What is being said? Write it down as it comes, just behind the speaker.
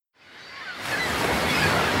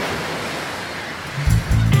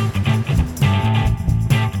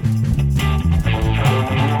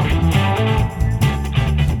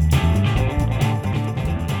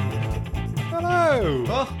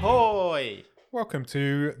Welcome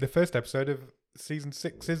to the first episode of Season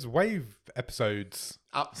 6's Wave episodes.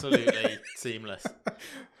 Absolutely seamless.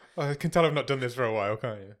 I can tell I've not done this for a while,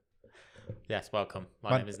 can't you? Yes, welcome.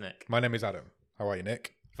 My name is Nick. My name is Adam. How are you,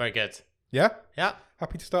 Nick? Very good. Yeah? Yeah,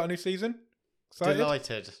 Happy to start a new season? Excited?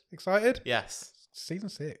 delighted. Excited? Yes, Season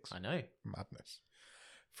 6. I know. Madness.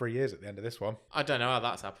 3 years at the end of this one. I don't know how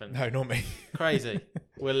that's happened. No, not me. Crazy.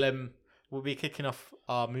 We'll be kicking off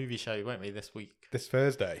our movie show, won't we, this week This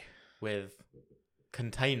Thursday. with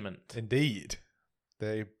Containment. Indeed.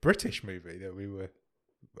 The British movie that we were...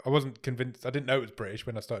 I wasn't convinced. I didn't know it was British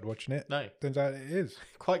when I started watching it. No, Turns out it is.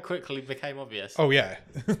 quite quickly became obvious Oh, yeah.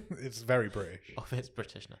 It's very British. of its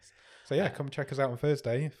Britishness. So, yeah, come check us out on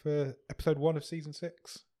Thursday for episode 1 of Season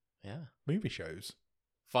 6. Yeah. Movie shows.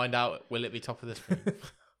 Find out, will it be top of the stream?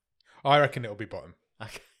 I reckon it'll be bottom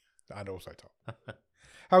Okay. and also top.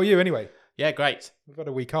 How are you anyway? Yeah, great. We've had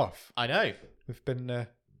a week off. I know. We've been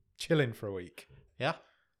chilling for a week. Yeah.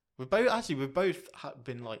 We've both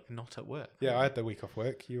been like not at work. Yeah, I had the week off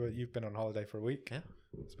work. You've been on holiday for a week. Yeah.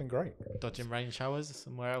 It's been great. Dodging rain showers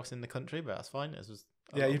somewhere else in the country, but that's fine. It was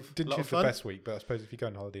Yeah, you didn't lot choose of the fun. best week, but I suppose if you go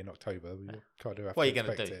on holiday in October, you kind of have What to are you gonna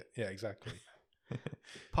expect do? it. Yeah, exactly.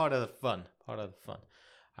 Part of the fun.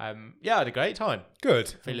 Yeah, I had a great time.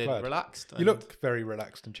 Good. I'm Feeling glad. relaxed. You and- look very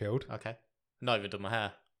relaxed and chilled. okay. Not even done my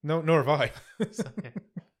hair. No, nor have I. So,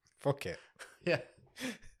 Fuck it. yeah.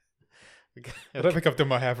 I don't think I've done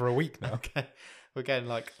my hair for a week now. Okay. We're getting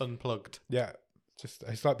like unplugged. Yeah,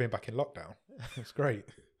 it's like being back in lockdown. It's great.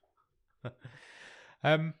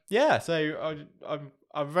 Yeah. So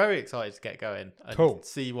I'm very excited to get going and Cool.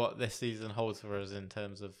 see what this season holds for us in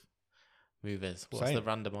terms of movies. What's Same. the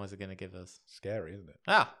randomizer going to give us? Scary, isn't it?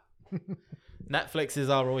 Ah, Netflix is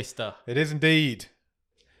our oyster. It is indeed.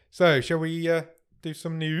 So, shall we do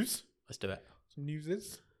some news? Let's do it. Some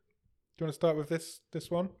newses. Do you want to start with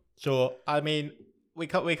this one? Sure. I mean, we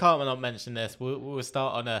can't not mention this. We'll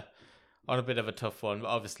start on a bit of a tough one. But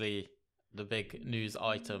obviously, the big news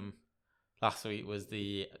item last week was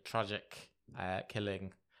the tragic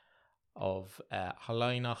killing of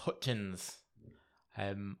Helena Hutchins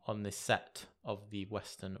on the set of the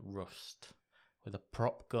Western Rust with a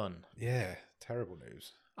prop gun. Yeah, terrible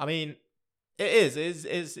news. I mean,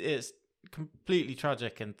 it's completely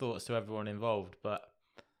tragic and thoughts to everyone involved. But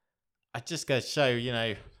I just go to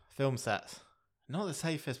show, film sets not the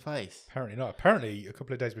safest place. Apparently not. Apparently, a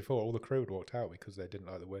couple of days before, all the crew had walked out because they didn't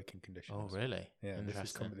like the working conditions. Oh, really? Yeah,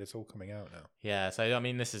 Interesting. it's all coming out now. Yeah, so I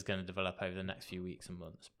mean, this is going to develop over the next few weeks and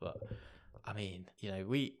months. But I mean,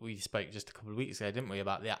 we spoke just a couple of weeks ago, didn't we,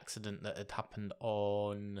 about the accident that had happened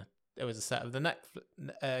on. It was a set of the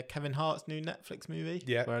Kevin Hart's new Netflix movie,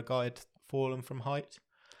 Yeah. where a guy had fallen from height.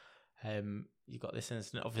 You got this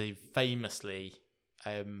incident, obviously, famously,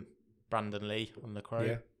 Brandon Lee on The Crow.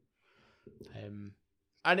 Yeah.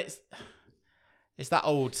 And it's that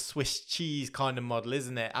old Swiss cheese kind of model,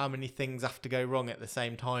 isn't it? How many things have to go wrong at the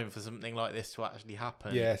same time for something like this to actually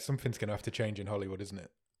happen? Yeah, something's going to have to change in Hollywood, isn't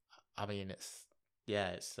it? I mean, it's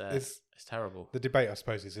terrible. The debate, I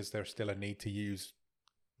suppose, is there still a need to use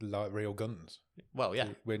like real guns? Well, yeah,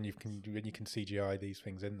 When you can CGI these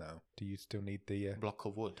things in now, do you still need the... block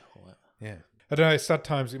of wood. Or whatever. Yeah. I don't know, it's sad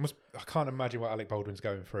times. I can't imagine what Alec Baldwin's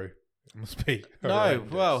going through. It must be No,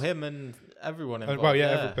 horrendous. well, him and everyone involved. Well,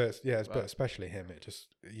 yeah, there. but especially him.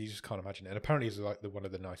 You just can't imagine it. And apparently, he's like one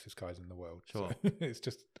of the nicest guys in the world. Sure. So it's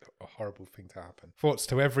just a horrible thing to happen. Thoughts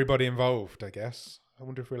to everybody involved, I guess. I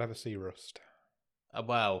wonder if we'll ever see Rust.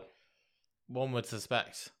 Well, one would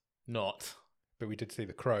suspect not. But we did see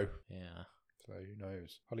The Crow, Yeah, so who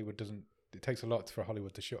knows? Hollywood doesn't. It takes a lot for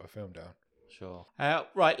Hollywood to shut a film down. sure.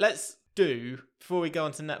 Right, before we go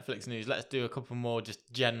on to Netflix news, let's do a couple more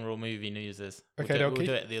just general movie newses. Okay, we'll dokie.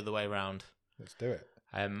 do it the other way around. Let's do it.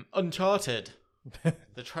 Uncharted.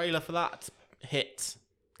 The trailer for that hit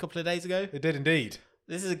a couple of days ago. It did indeed.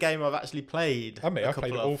 This is a game I've actually played. I mean, I've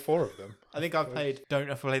played all 4 of them. I think I've played. Don't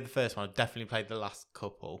know if I played the first one. I've definitely played the last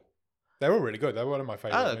couple. They're all really good. They're one of my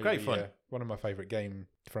favorite. Oh, great fun. One of my favorite game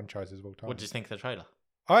franchises of all time. What did you think of the trailer?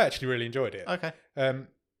 I actually really enjoyed it. Okay.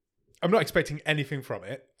 I'm not expecting anything from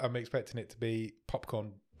it. I'm expecting it to be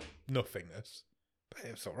popcorn nothingness. But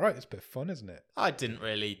it's all right. It's a bit of fun, isn't it? I didn't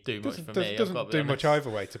really do much for me. I've got Doesn't to be do much honest.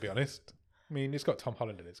 either way, to be honest. I mean, it's got Tom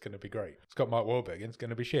Holland in it. It's going to be great. It's got Mark Wahlberg in. It's going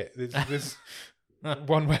to be shit. There's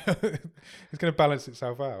one way it's going to balance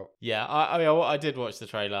itself out. Yeah, I did watch the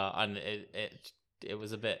trailer and it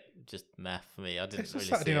was a bit just meh for me. I didn't It's a really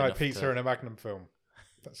Saturday see Night enough Pizza to... and a Magnum film.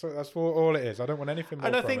 That's all it is. I don't want anything more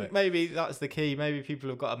And I from think it. maybe that's the key. Maybe people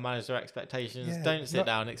have got to manage their expectations. Yeah, Don't sit not-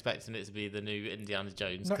 down expecting it to be the new Indiana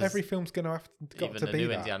Jones. Not 'cause every film's going to have got even to the be new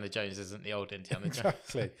that. Indiana Jones isn't the old Indiana Jones.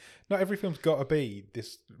 Exactly. Not every film's got to be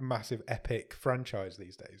this massive epic franchise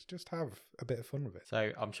these days. Just have a bit of fun with it.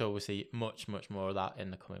 So I'm sure we'll see much, much more of that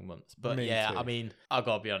in the coming months. But Me yeah, too. I mean, I've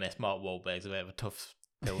got to be honest, Mark Wahlberg's a bit of a tough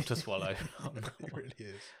pill to swallow. It really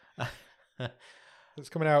is. It's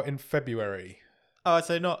coming out in February. Oh,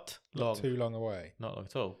 so not long. Not too long away. Not long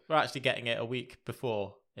at all. We're actually getting it a week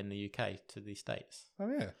before in the UK to the States. Oh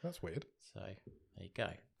yeah, that's weird. So there you go.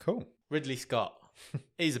 Cool. Ridley Scott.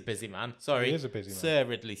 He's a busy man. Sorry. He is a busy man. Sir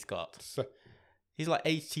Ridley Scott. So, He's like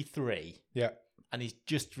 83 yeah. and he's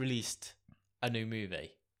just released a new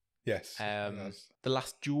movie. Yes. The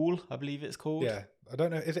Last Duel, I believe it's called. Yeah. I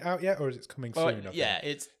don't know. Is it out yet or is it coming Oh, soon? I yeah,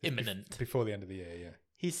 think? it's imminent. Before the end of the year, yeah.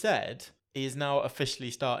 He said he is now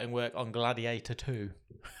officially starting work on Gladiator 2.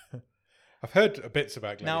 I've heard bits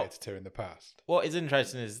about Now- Gladiator 2 in the past. What is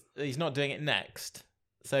interesting is he's not doing it next.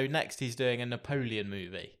 So next he's doing a Napoleon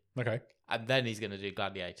movie. Okay. And then he's going to do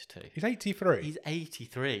Gladiator 2. He's 83. He's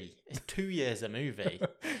 83. It's 2 years a movie.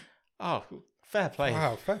 Oh, fair play.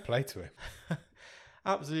 Wow, fair play to him.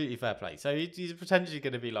 Absolutely fair play. So he's potentially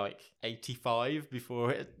going to be like 85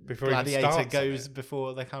 before Before he even Gladiator starts on goes it.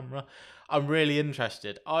 before the camera. I'm really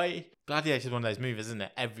interested. Gladiator is one of those movies, isn't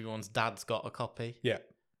it? Everyone's dad's got a copy. Yeah.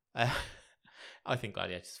 I think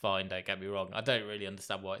Gladiator's fine, don't get me wrong. I don't really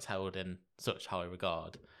understand why it's held in such high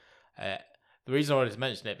regard. The reason I wanted to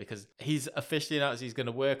mention it because he's officially announced he's going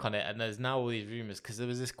to work on it, and there's now all these rumours because there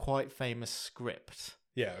was this quite famous script.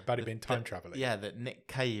 Yeah, about it being time travelling. Yeah, that Nick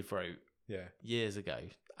Cave wrote Yeah. years ago,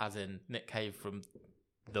 as in Nick Cave from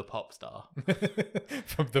the pop star,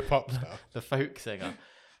 From the pop star. the folk singer.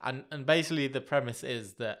 And basically the premise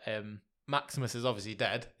is that Maximus is obviously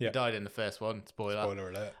dead. Yeah. He died in the first one, spoiler. Spoiler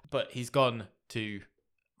alert. But he's gone to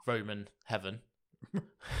Roman heaven.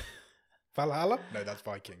 Valhalla? No, that's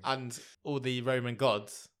Vikings. And all the Roman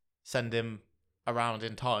gods send him around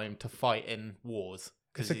in time to fight in wars.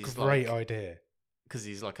 It's a great idea. Because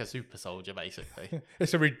he's like a super soldier, basically.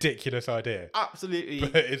 It's a ridiculous idea, Absolutely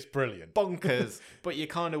but it's brilliant. bonkers, but you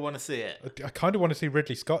kind of want to see it. I kind of want to see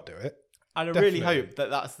Ridley Scott do it. And I really Definitely. hope that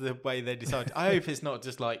that's the way they decide. I hope it's not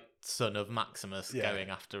just like son of Maximus Yeah. going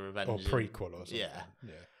after revenge. Or prequel or something. Yeah.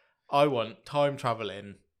 Yeah. I want time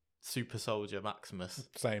traveling super soldier Maximus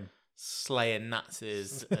Same. slaying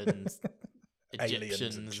Nazis and Aliens and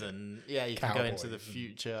Egyptians shit. and yeah, you can go into the Cowboys and-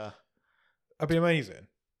 future. That'd be amazing.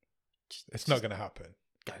 Just- It's not going to happen.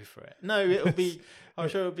 Go for it. No, it'll be. I'm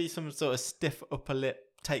sure it'll be some sort of stiff upper lip,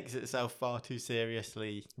 takes itself far too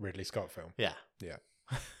seriously. Ridley Scott film. Yeah. Yeah.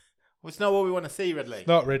 Well, it's not what we want to see, Ridley.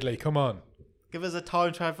 Not Ridley, come on. Give us a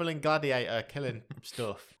time traveling gladiator killing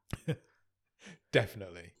stuff.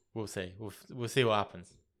 Definitely. We'll see. We'll see what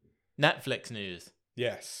happens. Netflix news.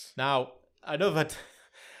 Yes. Now, another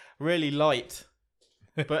really light.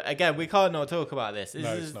 But again, we can't not talk about this.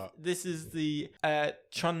 No, it's not. This is the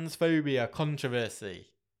transphobia controversy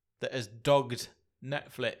that has dogged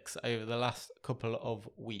Netflix over the last couple of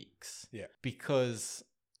weeks. Yeah. Because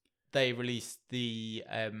they released the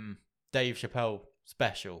Dave Chappelle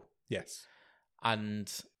special, Yes.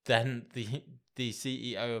 and then the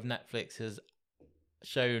CEO of Netflix has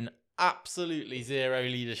shown absolutely zero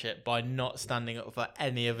leadership by not standing up for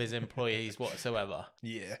any of his employees whatsoever.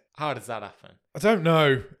 Yeah. How does that happen? I don't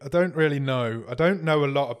know. I don't really know. I don't know a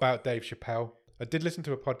lot about Dave Chappelle. I did listen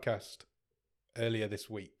to a podcast earlier this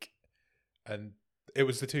week, and it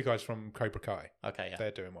was the two guys from Cobra Kai. Okay, yeah. They're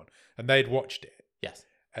doing one, and they'd watched it, Yes.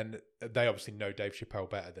 and they obviously know Dave Chappelle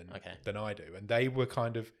better Okay. than I do, and they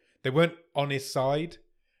weren't on his side,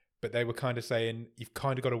 but they were kind of saying you've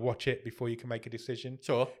kind of got to watch it before you can make a decision,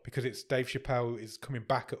 Sure. because it's Dave Chappelle is coming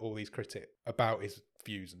back at all these critics about his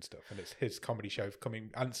views and stuff, and it's his comedy show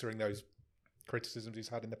answering those criticisms he's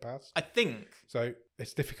had in the past. I think So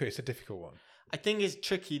it's difficult. It's a difficult one. it's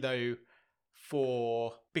tricky though,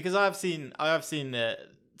 because I have seen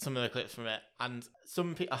some of the clips from it, and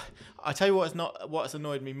some people. I tell you what's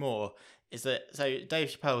annoyed me more is that Dave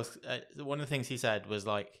Chappelle's one of the things he said was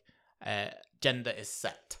like gender is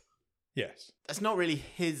set. Yes. That's not really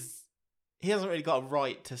his. He hasn't really got a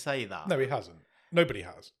right to say that. No, he hasn't. Nobody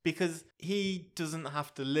has. Because he doesn't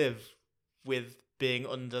have to live with being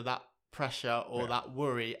under that pressure or Yeah. that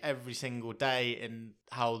worry every single day in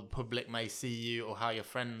how the public may see you or how your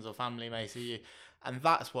friends or family may see you. And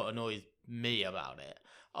that's what annoys me about it.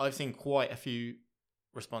 I've seen quite a few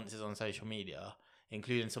responses on social media,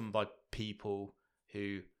 including some by people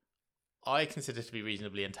who I consider to be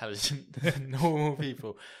reasonably intelligent, normal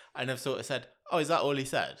people, and have sort of said, "Oh, is that all he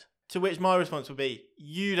said?" To which my response would be,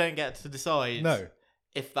 you don't get to decide No.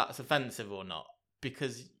 if that's offensive or not,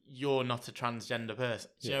 because you're not a transgender person.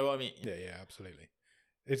 Do you know what I mean? Yeah, absolutely.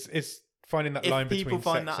 It's finding that If line people between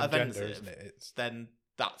find sex that and gender, offensive, isn't it? It's then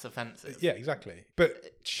that's offensive. yeah, exactly. But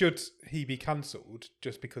should he be cancelled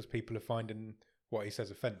just because people are finding what he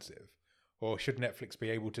says offensive, or should Netflix be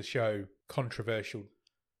able to show controversial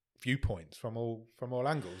viewpoints from all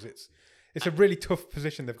angles? It's a really tough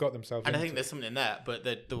position they've got themselves And into. I think there's something in there, but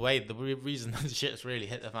the reason the shit's really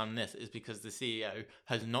hit the fan in this is because the CEO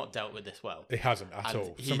has not dealt with this well. It hasn't at And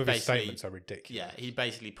all. he Some of his basically- statements are ridiculous. Yeah, he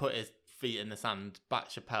basically put his feet in the sand,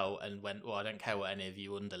 backed Chappelle, and went, "Well, I don't care what any of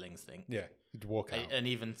you underlings think." Yeah, he'd walk out. And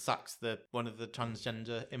even sacks one of the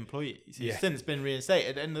transgender employees. He's Yeah. since been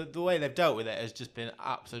reinstated, and the way they've dealt with it has just been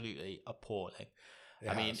absolutely appalling.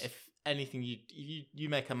 It mean, has. if anything, you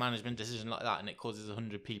make a management decision like that, and it causes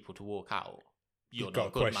 100 people to walk out, you're You've not got a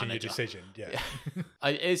to good question manager. your decision. Yeah.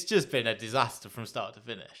 It's just been a disaster from start to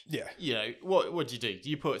finish. Yeah. You know, what do you do? Do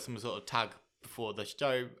you put some sort of tag before the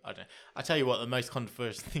show? I don't know. I tell you what, the most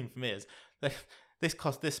controversial thing for me is this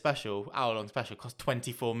hour-long special cost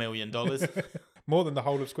 $24 million. More than the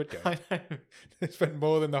whole of Squid Game. I know. They spent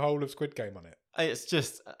more than the whole of Squid Game on it. It's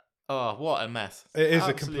just, what a mess. It is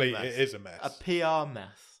Absolute mess. it is a mess. A PR mess.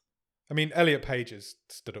 I mean, Elliot Page has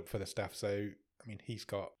stood up for the staff, so I mean,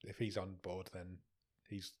 if he's on board, then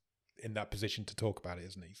he's in that position to talk about it,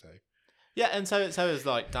 isn't he? So Yeah, and so is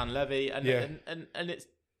like Dan Levy, and Yeah. and it's,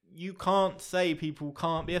 you can't say people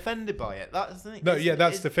can't be offended by it. That's the thing. no, It's- yeah,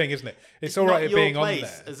 that's it's- the thing, isn't it? It's not all right it your being on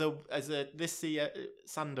place there. as a this CEO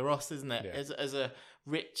Sander Ross, isn't it? Yeah. As a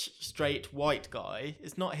rich straight white guy,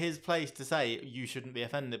 it's not his place to say you shouldn't be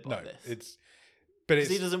offended by No, this. but Because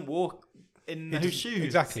it's he doesn't walk in he those doesn't- shoes.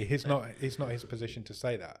 Exactly, it's not his position to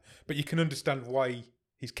say that. But you can understand why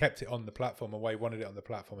he's kept it on the platform and why he wanted it on the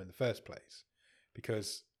platform in the first place,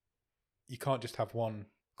 because you can't just have one.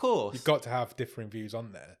 Of course. You've got to have differing views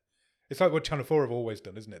on there. It's like what Channel 4 have always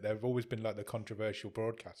done, isn't it? They've always been like the controversial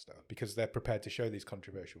broadcaster because they're prepared to show these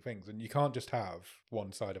controversial things. And you can't just have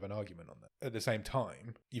one side of an argument on that. At the same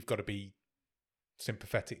time, you've got to be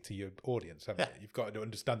sympathetic to your audience, haven't Yeah. you? You've got to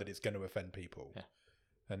understand that it's going to offend people. Yeah.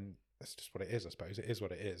 And that's just what it is, I suppose. It is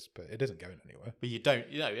what it is, but it isn't going anywhere. But you don't,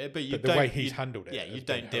 but you But the don't. way he's handled it Yeah, you has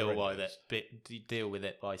don't been deal with horrendous. it. But you deal with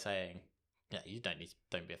it by saying, yeah, you don't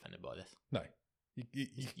be offended by this. No.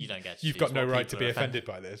 You don't get. To You've choose got no what right to people be are offended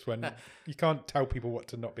by this when you can't tell people what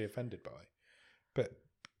to not be offended by. But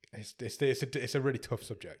it's a really tough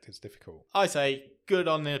subject. It's difficult. I say good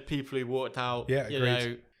on the people who walked out. Yeah, you agreed.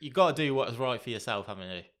 know, you got to do what's right for yourself, haven't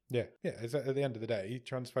you? Yeah. At the end of the day,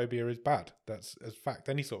 transphobia is bad. That's a fact.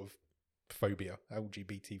 Any sort of phobia,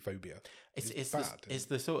 LGBT phobia, It's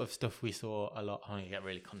the sort of stuff we saw a lot. I'm gonna get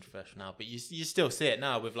really controversial now, but you still see it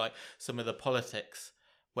now with like some of the politics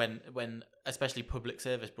when especially public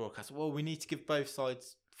service broadcasts. Well, we need to give both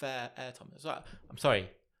sides fair airtime. It's like, I'm sorry,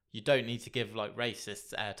 you don't need to give like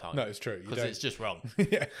racists airtime. No, it's true. You because don't. it's just wrong.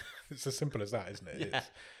 Yeah, it's as simple as that, isn't it? Yeah.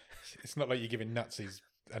 It's not like you're giving Nazis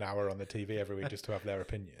an hour on the TV every week just to have their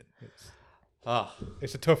opinion.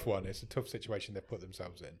 It's a tough one. It's a tough situation they've put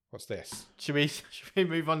themselves in. What's this? Should we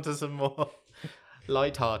move on to some more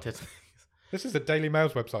light-hearted? This is the Daily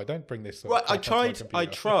Mail's website. Don't bring this. Well, I crap onto my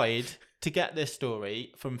tried computer. to get this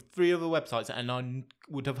story from 3 other websites, and I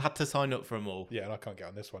would have had to sign up for them all. Yeah, and I can't get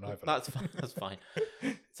on this one either. That's fine. That's fine.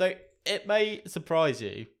 So it may surprise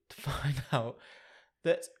you to find out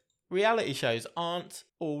that reality shows aren't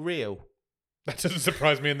all real, That doesn't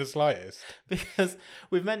surprise me in the slightest. because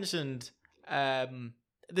we've mentioned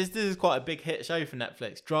this is quite a big hit show for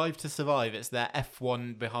Netflix, Drive to Survive. It's their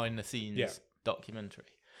F1 behind the scenes documentary.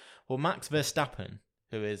 Well, Max Verstappen,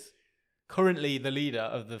 who is currently the leader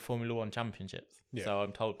of the Formula One championships, so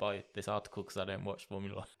I'm told by this article because I don't watch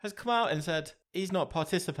Formula One, has come out and said he's not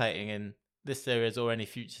participating in this series or any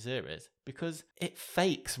future series because it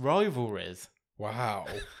fakes rivalries. Wow.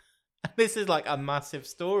 This is like a massive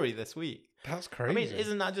story this week. That's crazy. I mean,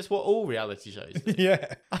 isn't that just what all reality shows do?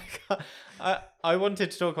 Yeah. I wanted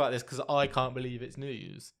to talk about this because I can't believe it's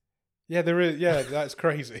news. Yeah, there is. Yeah, that's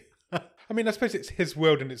crazy. I mean, I suppose it's his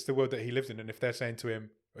world and it's the world that he lives in. And if they're saying to him,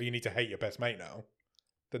 "Oh, you need to hate your best mate now,"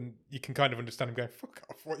 then you can kind of understand him going, "Fuck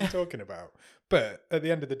off! What are you talking about?" But at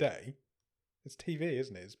the end of the day, it's TV,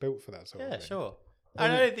 isn't it? It's built for that sort of Yeah, thing. sure. All I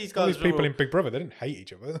know these guys. these people in Big Brother, they didn't hate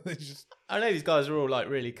each other. They just I know these guys are all like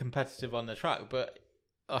really competitive on the track, but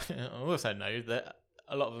I also know that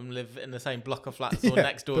a lot of them live in the same block of flats or Yeah,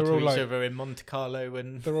 next door they're to all each like- other in Monte Carlo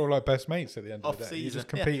and they're all like best mates at the end of the day. You're Off-season, just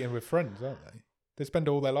competing with friends, aren't they? They spend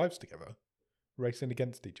all their lives together, racing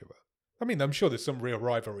against each other. I mean, I'm sure there's some real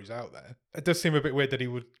rivalries out there. It does seem a bit weird that he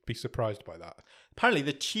would be surprised by that. apparently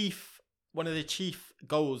one of the chief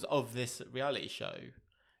goals of this reality show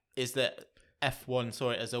is that F1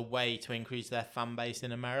 saw it as a way to increase their fan base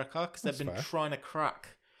in America, because they've That's been fair. trying to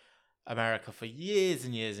crack America for years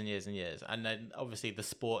and years and years and years, and then obviously the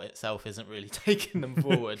sport itself isn't really taking them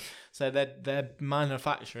forward. So they're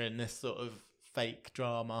manufacturing this sort of fake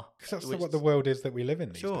drama. 'Cause that's which what the world is that we live in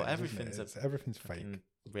these Sure, days. isn't everything's it? Everything's fake. fucking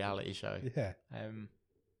reality show. Yeah,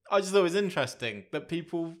 I just thought it was interesting that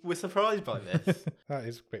people were surprised by this. that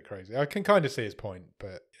is a bit crazy. I can kind of see his point,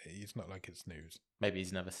 but it's not like it's news. Maybe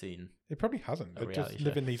he's never seen. It probably hasn't. A They just reality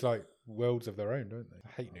live show. in these like worlds of their own, don't they?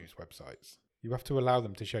 I hate news websites. You have to allow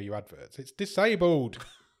them to show you adverts. It's disabled.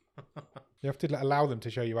 You have to allow them to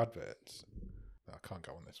show you adverts. I can't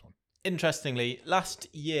go on this one. Interestingly,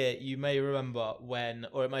 last year, you may remember when,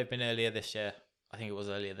 or it may have been earlier this year, I think it was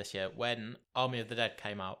earlier this year, when Army of the Dead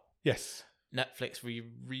came out. Yes. Netflix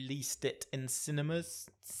released it in cinemas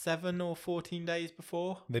 7 or 14 days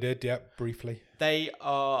before. They did, yeah, briefly. They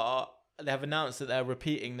have announced that they're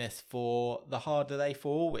repeating this for The Harder They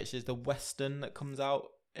Fall, which is the Western that comes out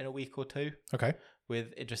in a week or two, Okay.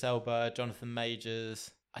 with Idris Elba, Jonathan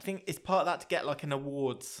Majors. I think it's part of that to get like an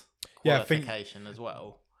awards Yeah, I think- qualification as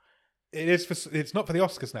well. It is it's not for the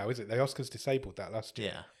Oscars now, is it? The Oscars disabled that last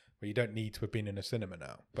year. Yeah. Where you don't need to have been in a cinema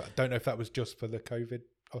now. But I don't know if that was just for the COVID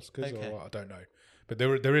Oscars Okay. or what. I don't know. But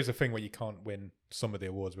there is a thing where you can't win some of the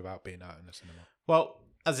awards without being out in the cinema. Well,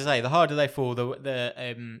 as I say, The Harder They Fall,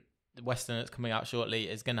 the Western that's coming out shortly,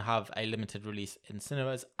 is going to have a limited release in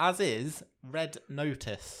cinemas, as is Red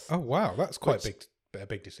Notice. Oh wow, that's quite Which- a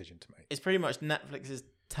big decision to make It's pretty much Netflix's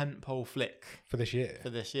tentpole flick for this year. for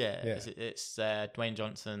this year. Yeah. It's Dwayne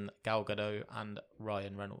Johnson, Gal Gadot, and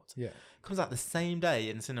Ryan Reynolds. Yeah. Comes out the same day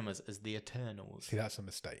in cinemas as The Eternals. See, that's a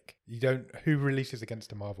mistake. Who releases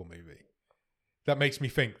against a Marvel movie? That makes me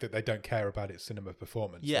think that they don't care about its cinema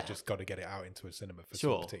performance. Yeah. They've just got to get it out into a cinema for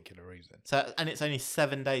Sure. some particular reason. So, and it's only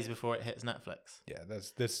 7 days before it hits Netflix. Yeah,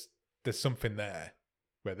 there's something there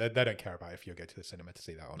where they don't care about if you go to the cinema to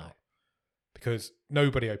see that or No. not. Because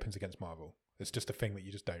nobody opens against Marvel. It's just a thing that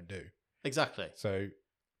you just don't do. Exactly. So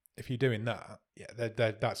if you're doing that, yeah,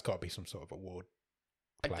 that's got to be some sort of award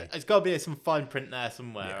play. It's got to be some fine print there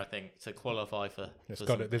somewhere, Yeah. I think, to qualify for. There's for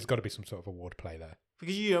got to be some sort of award play there.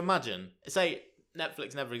 Because you imagine, say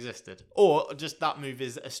Netflix never existed, or just that movie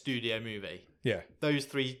is a studio movie. Yeah, Those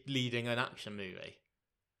three leading an action movie.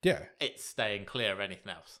 yeah, It's staying clear of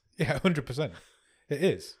anything else. yeah, 100%. It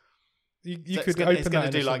is. You So could it's gonna, open it's that gonna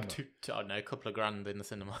in do a like cinema. I don't know, a couple of grand in the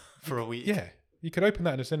cinema for a week. Yeah, you could open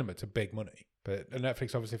that in a cinema to big money, but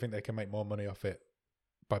Netflix obviously think they can make more money off it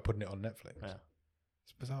by putting it on Netflix. Yeah.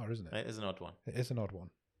 It's bizarre, isn't it? It is an odd one. It is an odd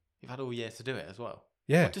one. You've had all year to do it as well.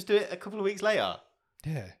 Yeah, Just do it a couple of weeks later.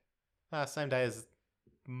 yeah. Same day as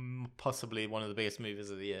possibly one of the biggest movies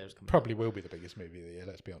of the year. Probably will be the biggest movie of the year.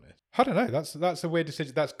 Let's be honest. I don't know. That's a weird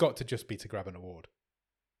decision. That's got to just be to grab an award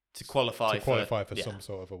To qualify for yeah. some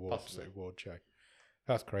sort of award possibly. show.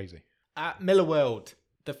 That's crazy. At Millarworld,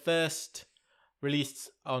 the first release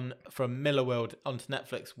from Millarworld onto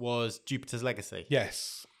Netflix was Jupiter's Legacy.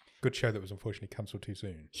 Yes, good show that was unfortunately cancelled too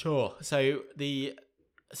soon. Sure. So the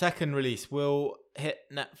second release will hit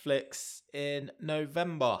Netflix in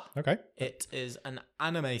November. Okay, It is an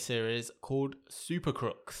anime series called Super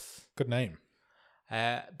Crooks. good name.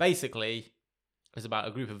 Basically, it's about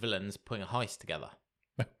a group of villains putting a heist together.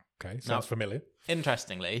 Okay, sounds familiar.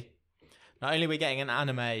 Interestingly, not only are we getting an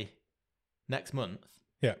anime next month,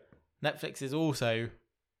 Yeah. Netflix is also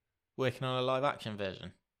working on a live action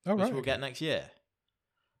version, Oh which right, we'll get next year.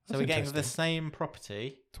 So That's we're getting the interesting. same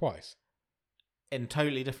property twice. in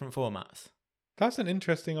totally different formats. That's an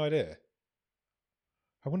interesting idea.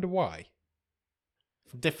 I wonder why.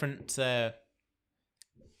 From different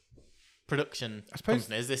production I suppose-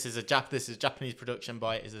 companies. This is Japanese production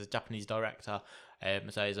by is a Japanese director.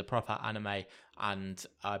 So it's a proper anime, and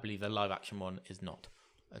I believe the live action one is not.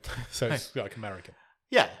 So it's like American.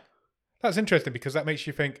 yeah, That's interesting because that makes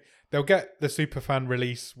you think they'll get the super fan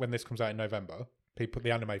release when this comes out in November.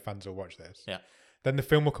 The anime fans will watch this. Yeah. Then the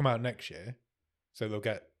film will come out next year, so they'll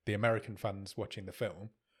get the American fans watching the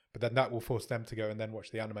film. But then that will force them to go and then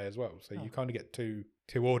watch the anime as well. So you kind of get two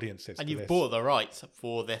audiences. and for you've this. bought the rights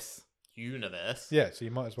for this universe. Yeah, so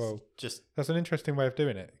you might as well. Just That's an interesting way of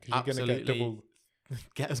doing it because you're going to get Absolutely. double.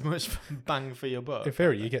 get as much bang for your buck. In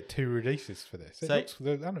theory, you get 2 releases for this. So-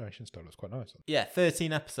 The animation style looks quite nice. Yeah,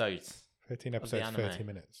 13 episodes. 13 the episodes, anime. 30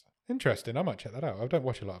 minutes. Interesting. I might check that out. I don't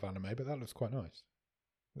watch a lot of anime, but that looks quite nice.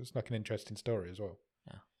 It's like an interesting story as well.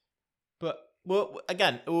 But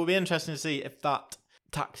again, it will be interesting to see if that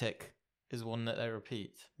tactic is one that they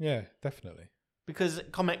repeat. Yeah, definitely. Because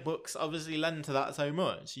comic books obviously lend to that so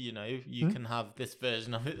much. You know, you can have this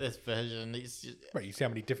version of it, this version. It's just... Right, you see how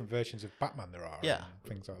many different versions of Batman there are. Yeah. And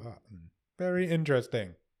things like that. Very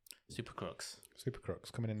interesting. Super Crooks. Super Crooks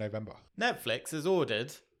coming in November. Netflix has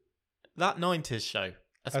ordered that 90s show.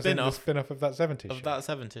 A As in the spin-off spin-off of that 70s of show. that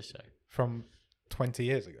 70s show. From 20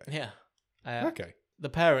 years ago. Yeah. Okay. The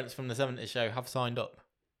parents from the 70s show have signed up.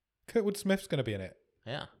 Kurtwood Smith's going to be in it.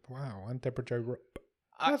 Yeah. Wow. And Deborah Jo Rupp.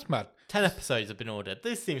 That's mad. 10 episodes have been ordered.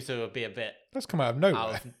 This seems to be a bit... That's come out of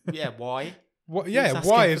nowhere. Why? What? Who's Yeah,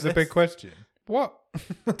 asking why for is the this? big question? What?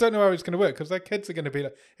 I don't know how it's going to work because their kids are going to be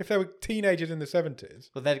like, if they were teenagers in the 70s.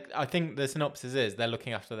 Well, I think the synopsis is they're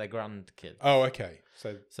looking after their grandkids. Oh, okay.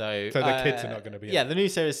 So their kids are not going to be in Yeah, it. the new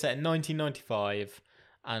series is set in 1995,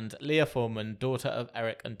 and Leah Foreman, daughter of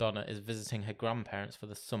Eric and Donna, is visiting her grandparents for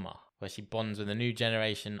the summer, where she bonds with a new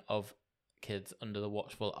generation of kids under the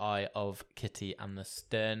watchful eye of Kitty and the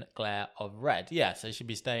stern glare of Red. Yeah, so she'd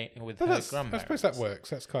be staying with her I grandparents. suppose that works.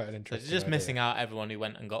 That's quite an So interesting she's just idea. missing out everyone who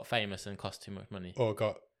went and got famous and cost too much money. Or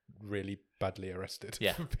got really badly arrested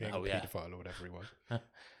Yeah. for being Oh, a yeah. paedophile or whatever he was. I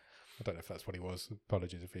don't know if that's what he was.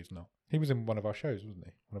 Apologies if he's not. He was in one of our shows, wasn't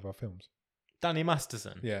he? One of our films. Danny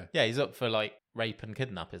Masterson. Yeah. Yeah, he's up for like rape and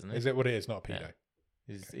kidnap, isn't he? Is it what it is? Not a pedo.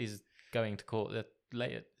 Yeah. He's going to court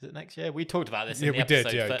later. Is it next year? We talked about this. Yeah, in the we did.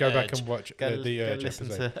 episode Yeah, for go back Urge. and watch Go, the go Urge listen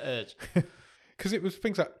episode. to Urge. Because it was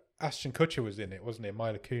things like Ashton Kutcher was in it, wasn't it?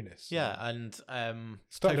 Mila Kunis. Yeah, and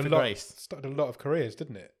started Topher a lot. Grace. Started a lot of careers,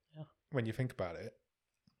 didn't it? Yeah. When you think about it,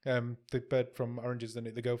 the bird from Orange Is the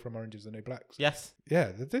New, the girl from Orange Is the New Black. Yes.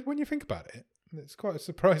 Yeah, when you think about it, it's quite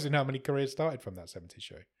surprising how many careers started from that 70s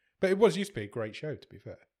show. But it used to be a great show, to be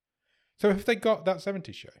fair. So if they got that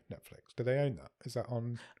 70s show, Netflix, do they own that? Is that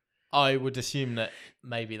on? I would assume that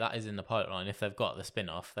maybe that is in the pipeline. If they've got the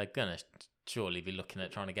spin-off, they're gonna surely be looking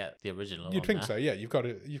at trying to get the original. You'd on think there. so, yeah. You've got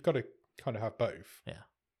to kind of have both. Yeah.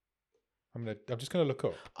 I'm just gonna look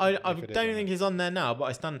up. I if it is don't on think there. he's on there now, but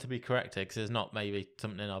I stand to be corrected because it's not maybe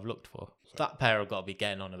something I've looked for. That pair have got to be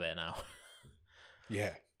getting on a bit now.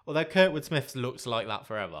 Yeah, Although Kurtwood Smith looks like that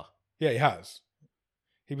forever. yeah, he has.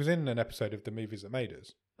 He was in an episode of The Movies That Made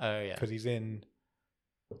Us Oh yeah. because he's in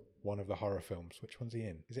one of the horror films. Which one's he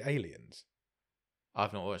in? Is it Aliens?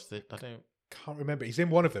 I've not watched it. I don't. Can't remember. He's in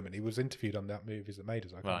one of them, and he was interviewed on that Movies That Made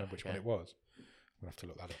Us. I can't Right, remember which one okay. it was. I'm gonna have to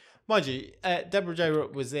look that up. Mind you, Deborah Jo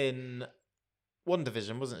Rupp was in One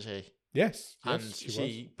Division, wasn't she? Yes, And yes, she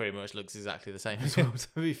was. pretty much looks exactly the same as well. To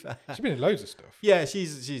be fair. She's been in loads of stuff. Yeah, she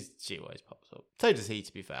always pops up. So does he.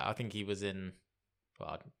 To be fair, I think he was in.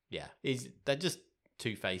 Well, yeah, they're just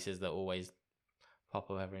two faces that always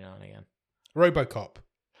pop up every now and again. RoboCop.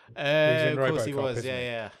 in Of course he RoboCop, was. isn't he?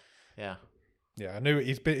 Yeah. Yeah, I knew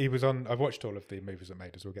he was on. I've watched all of the Movies That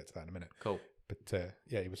Made Us. We'll get to that in a minute. Cool. But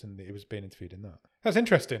yeah, he was being interviewed in that. That's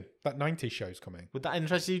interesting. That 90s show's coming. Would that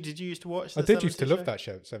interest you? Did you used to watch? I did used to 70s love show? that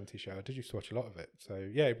show, 70s show. I did used to watch a lot of it. So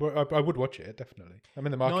yeah, I would watch it definitely. I'm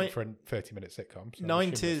in the market for a 30-minute sitcom. So I'm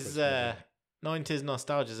assuming that's supposed to be 90s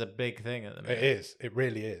nostalgia is a big thing at the good. minute. It is. It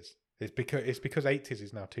really is. It's because 80s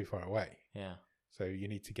is now too far away. Yeah. So you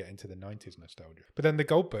need to get into the 90s nostalgia. But then the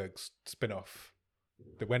Goldbergs spin-off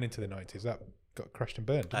that went into the 90s, that got crashed and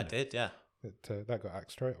burned. That Didn't did, yeah. it? That got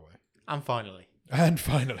axed straight away. And finally, And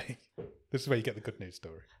finally, this is where you get the good news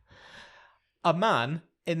story. a man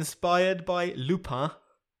inspired by Lupin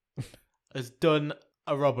has done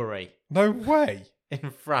a robbery No way. in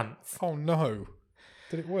France. Oh no.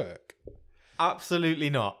 Did it work? Absolutely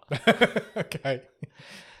not. Okay.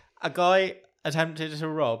 A guy attempted to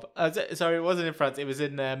rob. Sorry, it wasn't in France. It was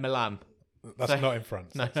in Milan. That's So- not in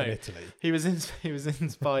France. No, That's no. in Italy. He was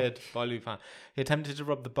inspired by Lupin. He attempted to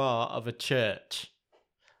rob the bar of a church.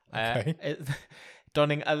 Okay.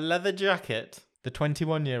 Donning a leather jacket, the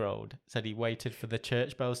 21-year-old said he waited for the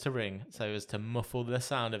church bells to ring so as to muffle the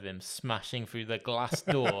sound of him smashing through the glass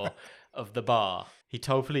door of the bar. He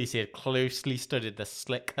told police he had closely studied the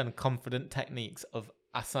slick and confident techniques of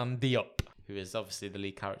Assane Diop, who is obviously the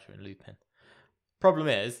lead character in Lupin. Problem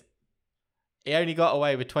is, he only got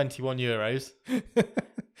away with 21 euros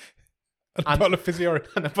A bottle of fizzy orange.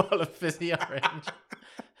 and a bottle of fizzy orange.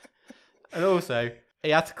 And also, he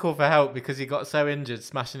had to call for help because he got so injured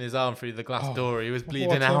smashing his arm through the glass Oh, door. He was bleeding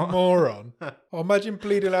What a out. moron. Oh, imagine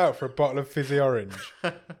bleeding out for a bottle of fizzy orange.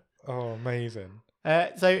 Oh, amazing.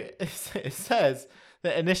 So it says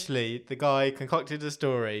that initially the guy concocted a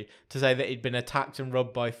story to say that he'd been attacked and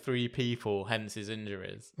robbed by 3 people, hence his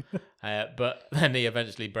injuries. But then he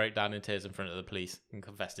eventually broke down in tears in front of the police and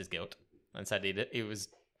confessed his guilt and said he was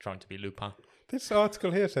trying to be Lupin. This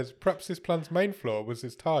article here says perhaps his plan's main flaw was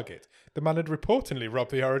his target. The man had reportedly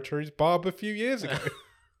robbed the oratory's barb a few years ago.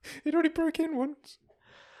 He'd already broke in once.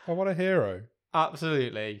 Oh, what a hero.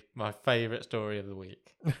 Absolutely my favourite story of the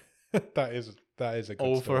week. that is a good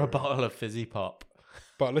All story. for a bottle of fizzy pop.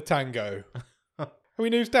 Bottle of Tango. Are we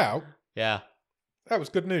newsed out? Yeah. That was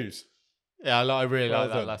good news. Yeah, I really Well like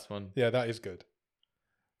that done. last one. Yeah, that is good.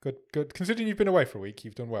 Good. Considering you've been away for a week,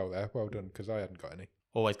 you've done well there. Well done, because I hadn't got any.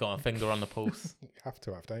 Always got a finger on the pulse. You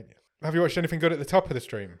have, don't you? Have you watched anything good at the top of the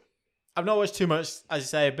stream? I've not watched too much, as you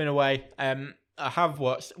say. I've been away. I have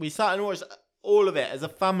watched. We sat and watched all of it as a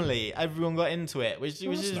family. Everyone got into it, which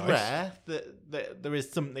is nice. rare. That there is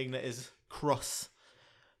something that is cross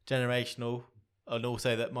generational, and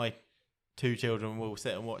also that my 2 children will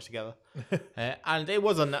sit and watch together. And it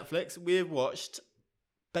was on Netflix. We've watched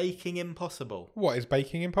Baking Impossible. What is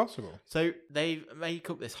Baking Impossible? So they make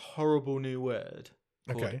up this horrible new word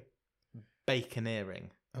called Okay. baconeering.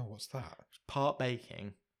 Oh, what's that? Part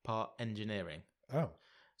baking, part engineering. Oh.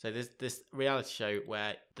 So there's this reality show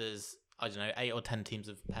where there's, I don't know, 8 or 10 teams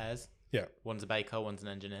of pairs. Yeah. One's a baker, one's an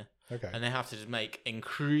engineer. Okay. And they have to just make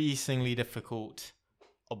increasingly difficult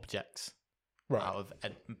objects Right. out of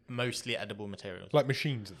mostly edible materials. Like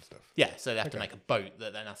machines and stuff. Yeah, so they have to Okay. make a boat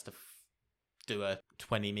that then has to do a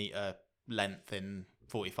 20-metre length in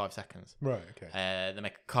 45 seconds. Right. Okay. They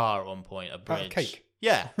make a car at one point, a bridge. cake?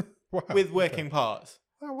 Yeah, Wow. with working parts.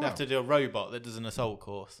 Oh, wow. They have to do a robot that does an assault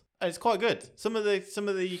course. And it's quite good. Some of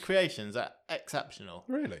the creations are exceptional.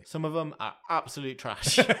 Really? Some of them are absolute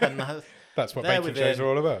trash. And That's what There baking within- shows are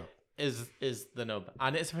all about. is the nub.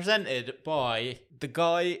 And it's presented by the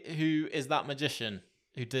guy who is that magician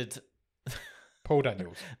who did Paul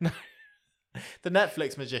Daniels. the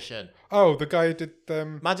Netflix magician. Oh, the guy who did.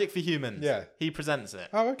 Magic for Humans. Yeah. He presents it.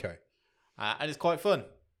 Oh, okay. And it's quite fun.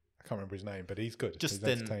 I can't remember his name, but he's good. He's Justin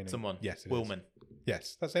entertaining. someone. Yes, it is. Willman.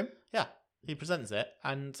 Yes, that's him. Yeah. He presents it.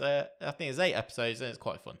 And I think it's 8 episodes and it's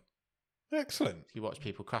quite fun. Excellent. You watch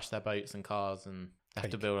people crash their boats and cars and they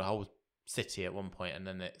have to Cake. build a whole city at one point and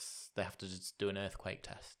then they have to just do an earthquake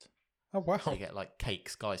test. Oh, wow. So you get like cake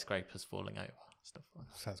skyscrapers falling over, stuff like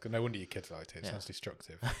that. Sounds good. No wonder your kids liked it. It Yeah. sounds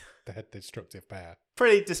destructive. The head destructive bear.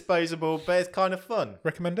 Pretty disposable, but it's kind of fun.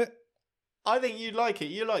 Recommend it? I think you'd like it.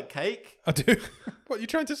 You like cake. I do. What are you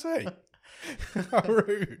trying to say? How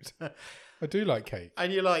rude. I do like cake.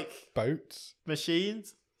 And you like Boats.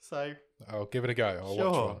 machines. So I'll give it a go.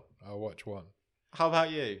 I'll watch one. how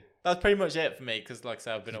about you? That's pretty much it for me because like I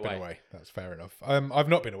said, I've been I've away. been away. That's fair enough. I've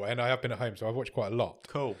not been away and I have been at home, so I've watched quite a lot.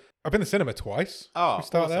 Cool. I've been to the cinema twice. Oh, Should we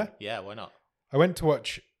start awesome. there? Yeah, why not? I went to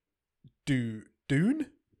watch Dune?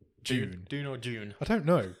 June? Dune or June? I don't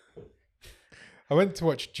know. I went to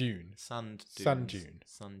watch June. Sand Dune.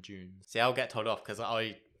 Sun Dune. See, I'll get told off because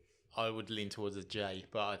I would lean towards a J,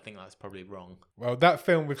 but I think that's probably wrong. Well, that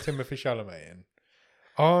film with Timothée Chalamet in,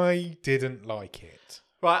 I didn't like it.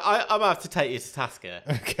 Right, I'm gonna have to take you to task here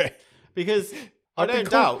Okay. because I I've been don't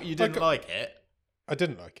called- doubt you didn't like it. I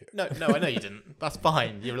didn't like it. No, I know you didn't. That's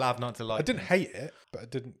fine. You're allowed not to like. I didn't hate it, but I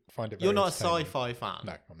didn't find it very You're not a entertaining. sci-fi fan.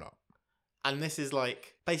 No, I'm not. And this is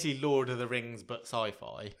like basically Lord of the Rings but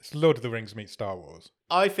sci-fi. It's Lord of the Rings meets Star Wars.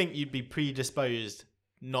 I think you'd be predisposed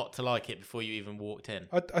not to like it before you even walked in.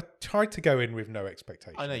 I tried to go in with no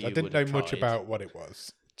expectations. I know you didn't would know have much tried. about what it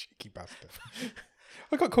was. Cheeky bastard.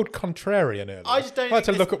 I got called contrarian earlier. I just don't I had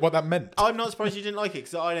to think look at what that meant. I'm not surprised you didn't like it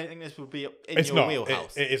because I don't think this would be in It's your not.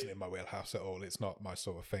 wheelhouse. It isn't in my wheelhouse at all. It's not my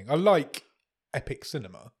sort of thing. I like epic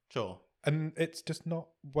cinema, Sure. and it's just not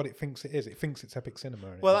what it thinks it is. It thinks it's epic cinema.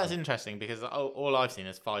 And it Well, that's isn't. interesting because all I've seen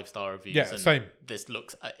is 5-star reviews. Yeah, and same. This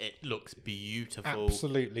looks beautiful.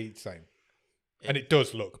 Absolutely same. And it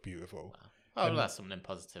does look beautiful. Oh, and that's something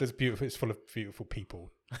positive. There's beautiful. It's full of beautiful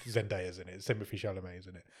people. Zendaya's in it. Timothée Chalamet's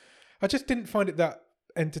in it. I just didn't find it that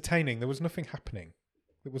entertaining. There was nothing happening.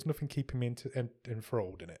 There was nothing keeping me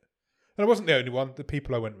enthralled in it. And I wasn't the only one. The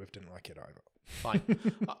people I went with didn't like it either. Fine.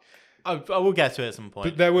 I will get to it at some point.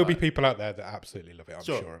 But there will be people out there that absolutely love it. I'm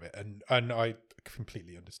Sure. sure of it, and I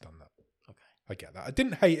completely understand that. Okay. I get that. I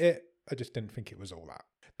didn't hate it. I just didn't think it was all that.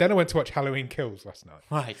 Then I went to watch Halloween Kills last night,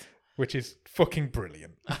 Right. which is fucking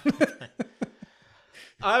brilliant.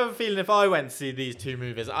 I have a feeling if I went to see these two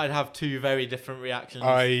movies, I'd have two very different reactions.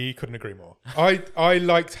 I couldn't agree more. I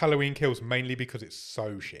liked Halloween Kills mainly because it's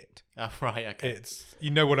so shit. Oh, right, okay. It's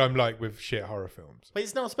you know what I'm like with shit horror films. But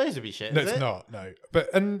it's not supposed to be shit, No, is it's it? not. No,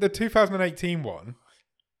 and the 2018 one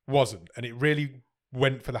wasn't, and it really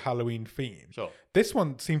went for the Halloween theme. Sure. This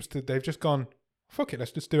one seems to they've just gone fuck it.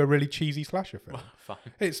 Let's just do a really cheesy slasher film. Fine.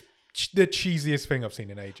 It's the cheesiest thing I've seen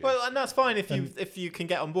in ages. Well, and that's fine if you can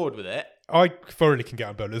get on board with it. I thoroughly can get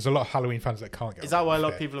on board. There's a lot of Halloween fans that can't get. Is on that why a board lot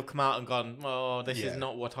with of it. people have come out and gone, "Oh, this Yeah. is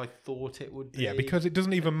not what I thought it would be"? Yeah, because it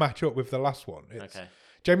doesn't even match up with the last one. It's, Okay.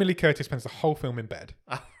 Jamie Lee Curtis spends the whole film in bed.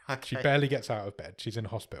 She Okay. barely gets out of bed. She's in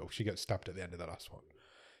hospital. She gets stabbed at the end of the last one.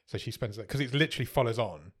 So she spends it because it literally follows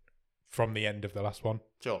on from the end of the last one.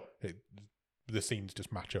 Sure. The scenes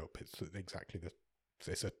just match up. It's exactly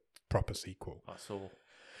it's a proper sequel. I saw.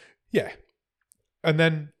 Yeah. And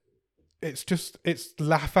then it's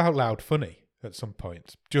laugh out loud funny at some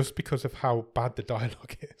points just because of how bad the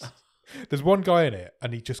dialogue is. There's one guy in it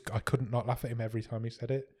and I couldn't not laugh at him every time he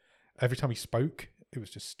said it. Every time he spoke, it was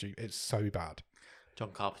just stupid. It's so bad.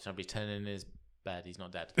 John Carpenter will be turning in his bed. He's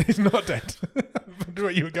not dead. He's not dead. I wonder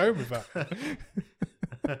what you were going with that.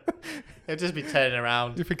 He'll just be turning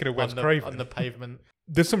around. You're thinking of Wes on Craven. the pavement.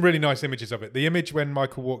 There's some really nice images of it. The image when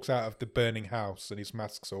Michael walks out of the burning house and his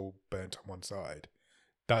mask's all burnt on one side.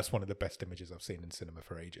 That's one of the best images I've seen in cinema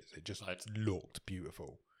for ages. It just looked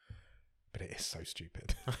beautiful. But it is so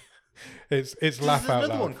stupid. It's laugh out loud. There's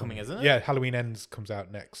another one coming, isn't it? Yeah, Halloween Ends comes out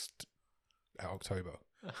next October.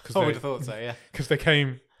 I would have thought so, yeah. Because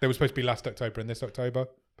they were supposed to be last October and this October.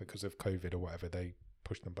 Because of COVID or whatever, they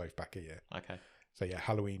pushed them both back a year. Okay. So yeah,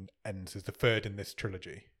 Halloween Ends is the third in this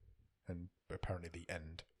trilogy. And apparently the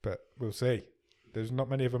end. But we'll see. There's not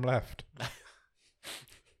many of them left.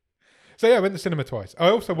 So yeah, I went to the cinema twice. I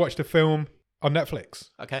also watched a film on Netflix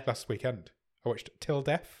Okay. last weekend. I watched Till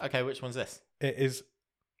Death. Okay, which one's this? It is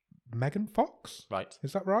Megan Fox. Right.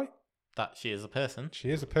 Is that right? That she is a person.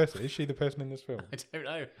 She is a person. Is she the person in this film? I don't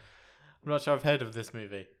know. I'm not sure I've heard of this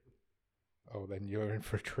movie. Oh, then you're in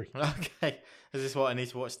for a treat. Okay. Is this what I need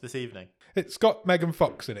to watch this evening? It's got Megan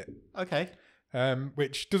Fox in it, Okay.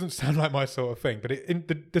 which doesn't sound like my sort of thing, but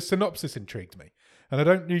the synopsis intrigued me. And I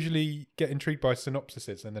don't usually get intrigued by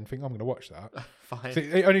synopsises and then think, I'm going to watch that. Fine. So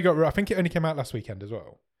I think it only came out last weekend as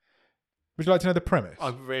well. Would you like to know the premise? I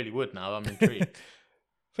really would now. I'm intrigued.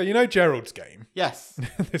 So you know Gerald's Game? Yes.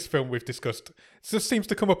 This film we've discussed. It just seems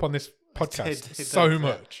to come up on this podcast It so does, yeah.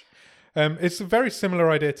 much. It's a very similar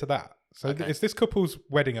idea to that. So Okay. it's this couple's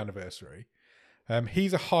wedding anniversary.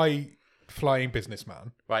 He's a high-flying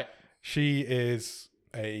businessman. Right. She is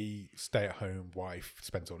a stay-at-home wife,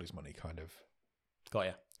 spends all his money kind of Got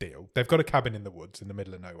ya. deal. They've got a cabin in the woods in the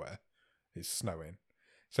middle of nowhere. It's snowing.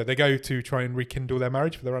 So they go to try and rekindle their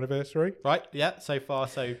marriage for their anniversary. Right. Yeah. So far,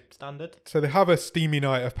 so standard. So they have a steamy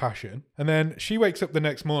night of passion. And then she wakes up the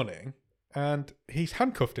next morning and he's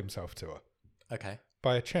handcuffed himself to her Okay.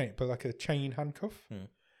 by a chain, but like a chain handcuff. Hmm.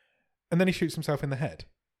 And then he shoots himself in the head.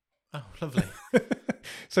 Oh, lovely.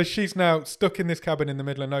 So she's now stuck in this cabin in the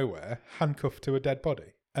middle of nowhere, handcuffed to a dead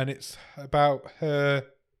body. And it's about her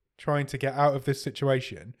trying to get out of this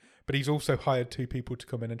situation, but he's also hired two people to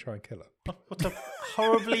come in and try and kill her. What a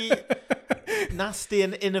horribly nasty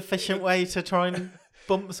and inefficient way to try and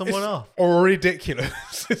bump someone off. Or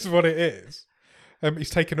ridiculous is what it is. He's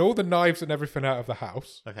taken all the knives and everything out of the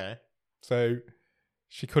house, Okay. so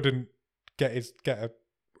she couldn't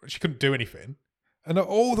she couldn't do anything. And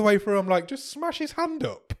all the way through, I'm like, just smash his hand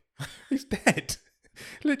up. He's dead.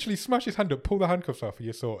 Literally smash his hand up, pull the handcuffs off, and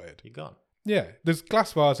you're sorted. You're gone. Yeah, there's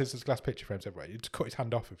glass vases, there's glass picture frames everywhere. You just cut his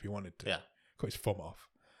hand off if you wanted to. Yeah. Cut his thumb off.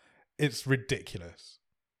 It's ridiculous,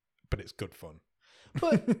 but it's good fun.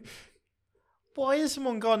 But why has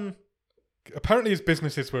someone gone? Apparently his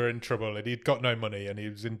businesses were in trouble and he'd got no money and he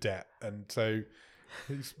was in debt. And so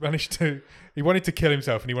he wanted to kill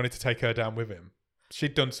himself and he wanted to take her down with him.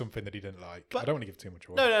 She'd done something that he didn't like. But- I don't want to give too much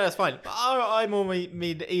away. No, that's fine. But I more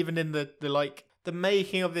mean even in the like the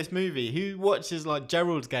making of this movie, who watches like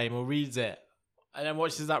Gerald's Game or reads it and then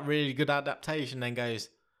watches that really good adaptation, then goes,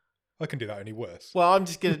 I can do that any worse. "Well, I'm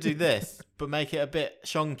just gonna do this, but make it a bit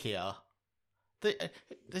shonkier."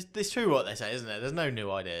 It's true what they say, isn't it? There's no new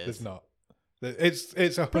ideas. There's not.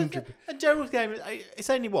 It's 100. And Gerald's Game, it's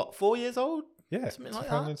only what, 4 years old? Yeah, something like that?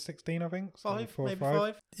 2016, I think. Something 5, 4 or maybe 5.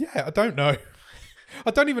 5. Yeah, I don't know.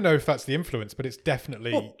 I don't even know if that's the influence, but it's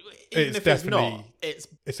definitely Well, even it's if definitely it's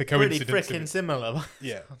not, it's a pretty coincidence. freaking similar.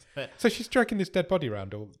 Yeah. So she's dragging this dead body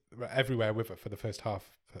around everywhere with her for the first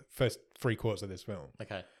 3/4 of this film.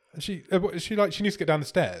 Okay. And she needs to get down the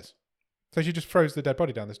stairs, so she just throws the dead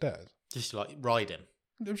body down the stairs. Just like ride him.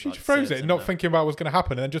 She Like throws it, certain, not thinking about what's going to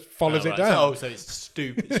happen, and then just follows it down. So it's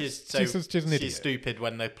stupid. She's an idiot. stupid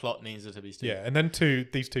when the plot needs her to be stupid. Yeah, and then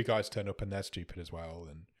these two guys turn up and they're stupid as well,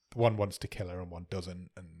 and one wants to kill her and one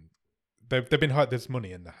doesn't, and they've been hired. There's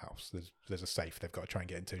money in the house. There's a safe they've got to try and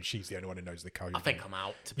get into, and she's the only one who knows the code. I think I'm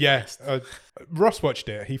out, to be Yeah, honest. Ross watched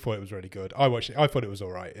it. He thought it was really good. I watched it. I thought it was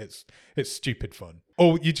all right. It's stupid fun.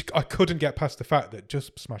 Oh, I couldn't get past the fact that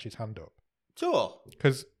just smash his hand up Sure.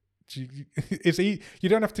 because you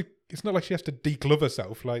don't have to. It's not like she has to deglove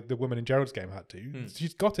herself like the woman in Gerald's Game had to.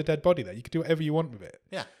 She's got a dead body there. You can do whatever you want with it.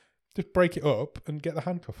 Yeah. Just break it up and get the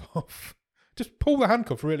handcuff off. Just pull the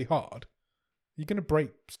handcuff really hard You're going to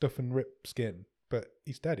break stuff and rip skin, but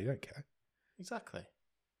he's dead. You don't care. Exactly.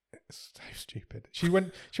 It's so stupid. She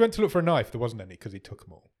went to look for a knife. There wasn't any because he took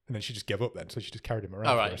them all, and then she just gave up. Then, so she just carried him around.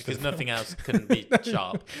 All for the right, rest of because the film. nothing else couldn't be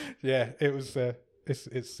sharp. Yeah, it was.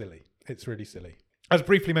 It's silly. It's really silly. As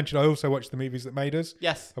briefly mentioned, I also watched The Movies That Made Us.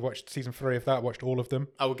 Yes, I've watched season 3 of that. I watched all of them.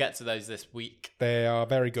 I will get to those this week. They are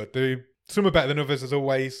very good. Some are better than others, as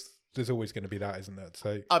always. There's always going to be that, isn't there?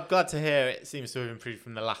 So I'm glad to hear it seems to have improved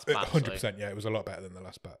from the last batch. 100%, yeah, it was a lot better than the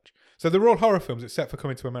last batch. So they're all horror films, except for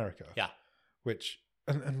Coming to America. Yeah. Which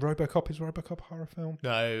and RoboCop, is RoboCop a horror film?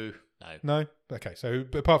 No. No. Okay, so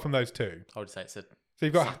but apart from those two, I would say it's a so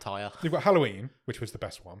you've got satire. You've got Halloween, which was the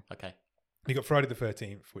best one. Okay. You've got Friday the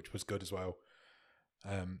 13th, which was good as well.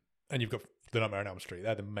 And you've got The Nightmare on Elm Street.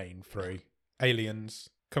 They're the main three. Aliens,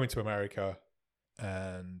 Coming to America,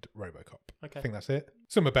 and RoboCop. Okay. I think that's it.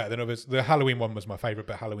 Some are better than others. The Halloween one was my favourite,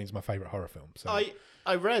 but Halloween's my favourite horror film. So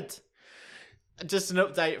I read just an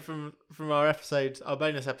update from our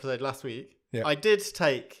bonus episode last week. Yeah. I did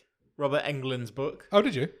take Robert Englund's book Oh,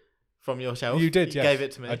 did you? from your shelf. You did, You yes. gave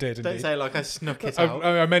it to me. I did, Don't indeed. say like I snuck it out.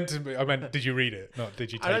 I meant, did you read it? Not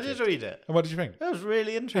did you take And I it? did read it. And what did you think? It was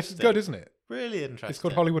really It's interesting. good, isn't it? Really interesting. It's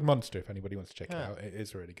called Hollywood Monster, if anybody wants to check Yeah. it out. It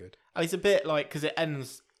is really good. And it's a bit like, because it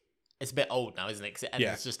ends, it's a bit old now, isn't it? Because it ends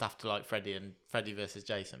Yeah. just after like Freddy versus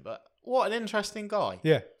Jason. But what an interesting guy.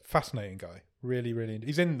 Yeah, fascinating guy. Really, really.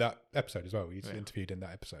 He's in that episode as well. He's Yeah. interviewed in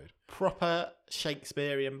that episode. Proper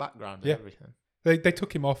Shakespearean background and Yeah. everything. They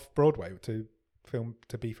took him off Broadway to film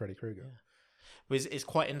to be Freddy Krueger. It's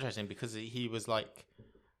quite interesting because he was like,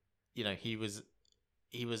 he was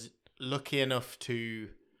lucky enough to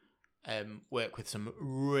work with some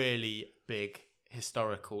really big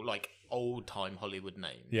historical, like old time Hollywood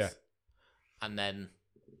names. Yeah. And then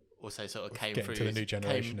also sort of came Getting through to the new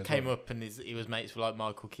generation as came well. up and he was mates with like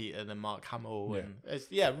Michael Keaton and Mark Hamill. Yeah. And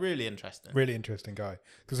it's really interesting. Really interesting guy.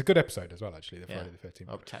 There's a good episode as well, actually, the Yeah. Friday the 13th.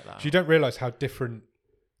 I'll check that out. You don't realise how different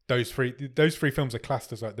those three films are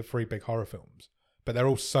classed as like the three big horror films, but they're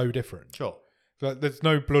all so different. Sure. So there's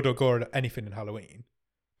no blood or gore or anything in Halloween,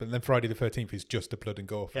 but then Friday the 13th is just a blood and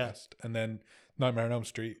gore Yeah. fest, and then Nightmare on Elm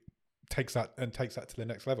Street takes that to the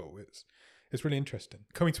next level. It's really interesting.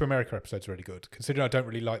 Coming to America episode's really good. Considering I don't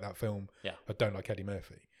really like that film, Yeah. I don't like Eddie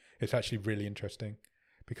Murphy. It's actually really interesting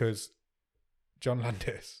because John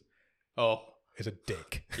Landis Oh, is a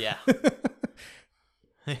dick. yeah.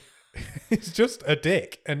 He's just a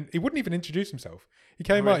dick, and he wouldldn't even introduce himself. He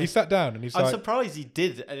came Really? out, he sat down, and he's I'm like, surprised he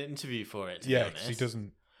did an interview for it, to be "Yeah, honest. 'cause he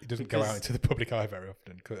doesn't go Because- out into the public eye very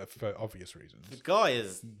often for obvious The reasons. guy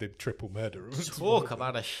is The triple murderer. talk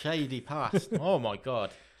about a shady past. Oh my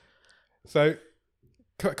god. So,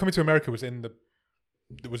 Coming to America was it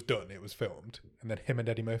was done. It was filmed, and then him and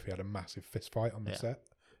Eddie Murphy had a massive fist fight on the Yeah. set.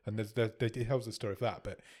 And he tells the story of that,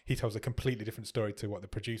 but he tells a completely different story to what the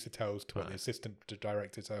producer tells, to what the Right. assistant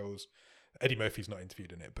director tells. Eddie Murphy's not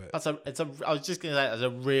interviewed in it, but I was just going to say, that's a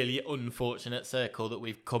really unfortunate circle that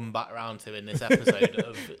we've come back around to in this episode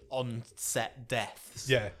of on-set deaths.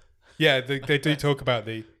 yeah, they do talk about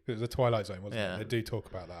it was the Twilight Zone, wasn't Yeah. it? They do talk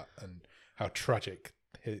about that and how tragic.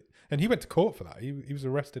 And he went to court for that. He was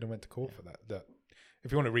arrested and went to court for that. That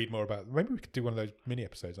if you want to read more about, maybe we could do one of those mini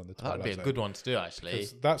episodes on the Twilight That'd be a Zone. good one to do, actually.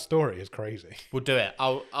 'Cause that story is crazy. We'll do it.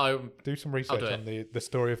 I'll Do some research do on the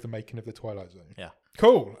story of the making of the Twilight Zone. Yeah.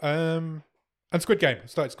 Cool. And Squid Game. I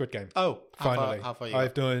started Squid Game. Oh, Finally. How far you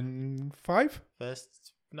I've done 5.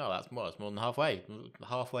 first? No, that's more than halfway.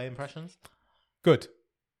 Halfway impressions. Good.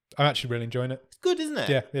 I'm actually really enjoying it. It's good, isn't it?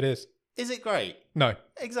 Yeah, it is. Is it great? No.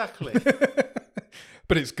 Exactly.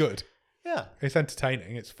 But it's good. Yeah. It's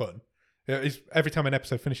entertaining. It's fun. Every time an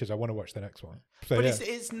episode finishes, I want to watch the next one. So, But yeah.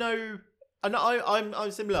 it's no. And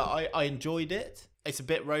I'm similar. I enjoyed it. It's a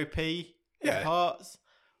bit ropey Yeah. in parts.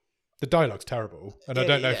 The dialogue's terrible. And I Yeah,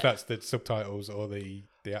 don't know yeah. if that's the subtitles or the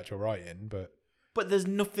actual writing, but But there's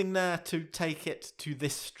nothing there to take it to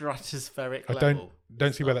this stratospheric I level.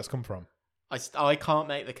 don't see where that's come from. I can't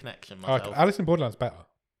make the connection myself. Alice in Borderland's better.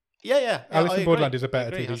 Yeah. Alice I in agree. Borderland is a I better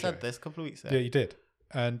agree. TV I show. said this a couple of weeks ago. Yeah, you did.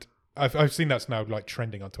 And I've seen that's now like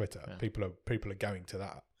trending on Twitter. Yeah. People are going to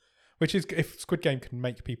that, which is if Squid Game can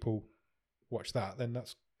make people watch that, then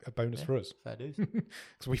that's a bonus Yeah. for us Fair dues.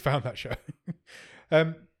 because we found that show.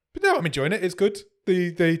 But no, I'm enjoying it. It's good.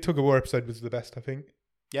 The tug of war episode was the best. I think.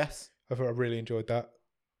 Yes. I thought I really enjoyed that.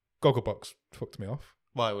 Gogglebox fucked me off.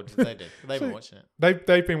 Why? What did they do? They've been So- watching it.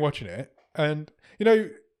 They've been watching it, and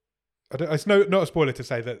it's not a spoiler to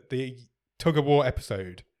say that the tug of war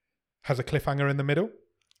episode has a cliffhanger in the middle.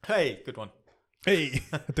 Hey, good one. Hey,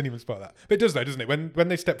 I didn't even spot that, but it does though, doesn't it? When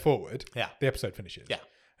they step forward, Yeah. the episode finishes. Yeah.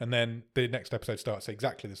 And then the next episode starts at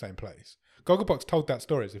exactly the same place. Gogglebox told that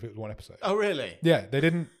story as if it was one episode. Oh, really? Yeah, they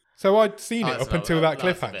didn't. So I'd seen it up until that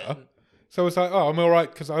cliffhanger. So I was like, oh, I'm all right,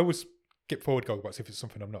 because I always skip forward Gogglebox if it's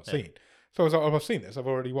something I've not seen. So I was like, oh, I've seen this. I've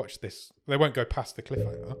already watched this. They won't go past the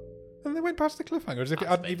cliffhanger. And they went past the cliffhanger as if it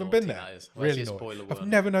hadn't even been there. Really naughty. I've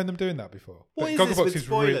never known them doing that before. What is this with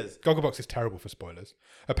spoilers? Gogglebox is terrible for spoilers.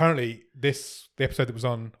 Apparently, the episode that was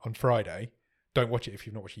on Friday, don't watch it if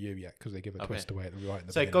you've not watched You yet, because they give a twist away at the right in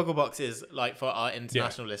the beginning. So Gogglebox is, like, for our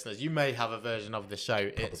international listeners, you may have a version of the show.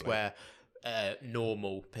 Probably. It's where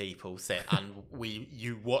normal people sit and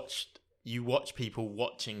you watch people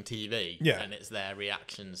watching TV, and it's their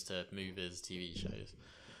reactions to movies, TV shows.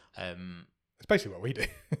 It's basically what we do.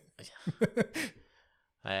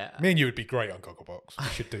 Me and you would be great on Gogglebox. We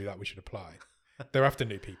should do that. We should apply. They're after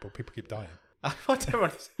new people. People keep dying. I don't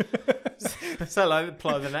want to. So like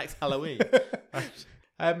apply the next Halloween.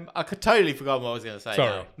 I could totally forgot what I was going to say.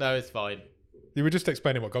 Sorry. No, it's fine. You were just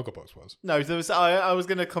explaining what Gogglebox was. No, I was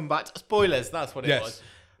going to come back to spoilers. That's what it was.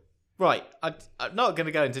 Right. I'm not going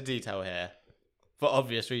to go into detail here for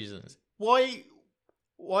obvious reasons. Why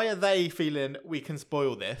are they feeling we can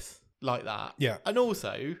spoil this like that? Yeah. And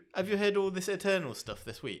also, have you heard all this Eternal stuff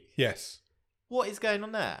this week? Yes. What is going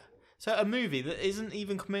on there? So a movie that isn't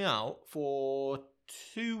even coming out for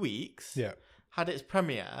 2 weeks had its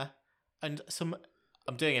premiere, and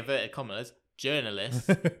I'm doing inverted commas, journalists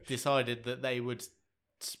decided that they would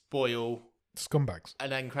spoil scumbags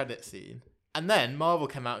an end credit scene. And then Marvel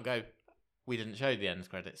came out and go, we didn't show the end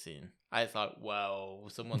credit scene. And it's like, well,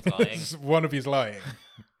 someone's lying. One of you's lying.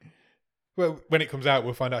 Well, when it comes out,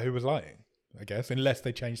 we'll find out who was lying, I guess, unless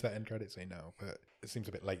they change that end credit scene now. But it seems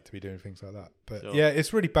a bit late to be doing things like that. But yeah,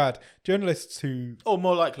 it's really bad. Journalists who... Or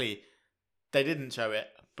more likely, they didn't show it,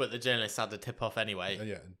 but the journalists had to tip off anyway.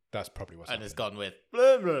 Yeah, that's probably what's happened. And it's gone with...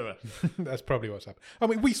 Blah, blah, blah. That's probably what's happened. I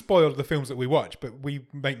mean, we spoil the films that we watch, but we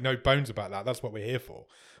make no bones about that. That's what we're here for.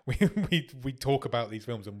 We talk about these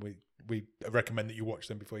films and we recommend that you watch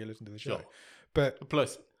them before you listen to the show. Sure. But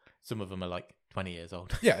plus, some of them are like 20 years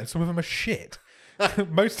old. Yeah, and some of them are shit.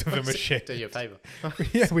 Most of them are shit. Do you a favour.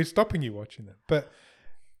 Yeah, we're stopping you watching them. But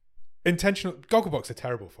intentional... Gogglebox are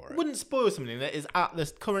terrible for it. Wouldn't spoil something that is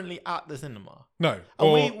currently at the cinema. No.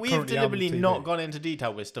 And we've deliberately not gone into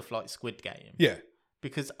detail with stuff like Squid Game. Yeah.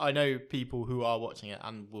 Because I know people who are watching it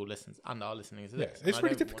and will listen and are listening to this. It's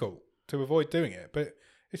really difficult to avoid doing it, but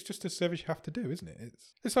it's just a service you have to do, isn't it?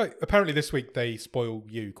 It's like, apparently this week they spoil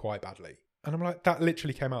You quite badly. And I'm like, that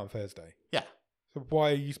literally came out on Thursday. Yeah. So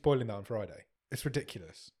why are you spoiling that on Friday? It's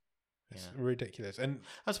ridiculous. It's ridiculous. And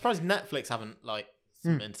I'm surprised Netflix haven't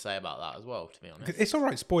something to say about that as well, to be honest. It's all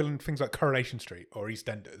right spoiling things like Coronation Street or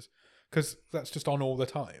EastEnders, because that's just on all the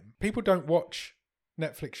time. People don't watch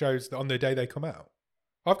Netflix shows on the day they come out.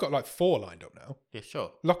 I've got like 4 lined up now. Yeah,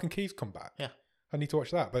 sure. Lock and Key's come back. Yeah. I need to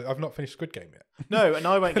watch that, but I've not finished Squid Game yet. No, and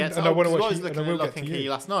I won't get to and I want to watch. I was looking at Lock and Key You.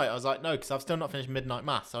 last night. I was like, no, because I've still not finished Midnight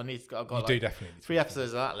Mass. So I've got do definitely 3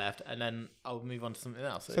 episodes of that left, and then I'll move on to something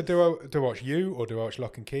else. So do I watch You or do I watch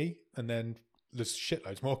Lock and Key? And then there's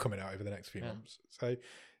shitloads more coming out over the next few months. So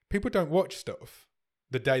people don't watch stuff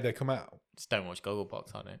the day they come out. Just don't watch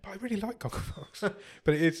Gogglebox, I know. But I really like Gogglebox.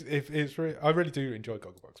 But it's really, I really do enjoy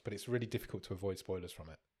Gogglebox, but it's really difficult to avoid spoilers from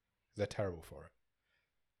it. They're terrible for it.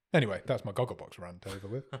 Anyway, that's my Gogglebox rant over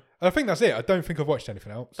with. I think that's it. I don't think I've watched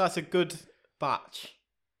anything else. That's a good batch.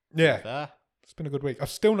 Yeah. Fair. It's been a good week. I've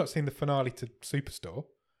still not seen the finale to Superstore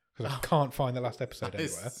because I can't find the last episode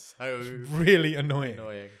anywhere. So it's really annoying.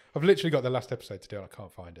 I've literally got the last episode to do and I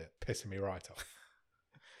can't find it. Pissing me right off.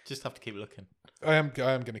 Just have to keep looking. I am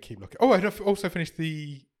going to keep looking. Oh, I've also finished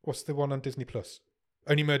what's the one on Disney Plus?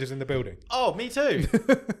 Only Murders in the Building. Oh, me too.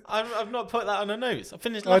 I've not put that on the notes. I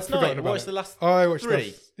finished last night. I watched the last 3. I watched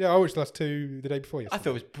the last 2 the day before yesterday. I thought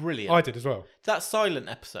it was brilliant. I did as well. That silent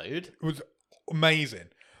episode. It was amazing.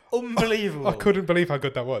 Unbelievable. I couldn't believe how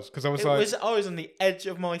good that was because I was I was on the edge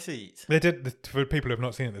of my seat. They did, for people who have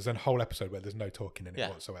not seen it, there's a whole episode where there's no talking in it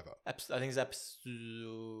whatsoever. I think it's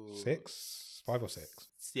episode 6, 5 or 6.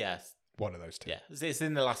 Yes. One of those 2. Yeah, it's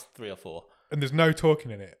in the last 3 or 4. And there's no talking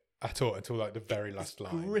in it at all until like the very last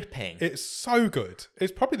line. Gripping. It's so good.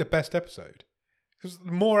 It's probably the best episode. Because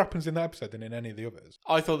more happens in that episode than in any of the others.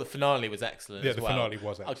 I thought the finale was excellent as well. Yeah, the finale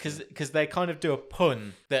was excellent. Because they kind of do a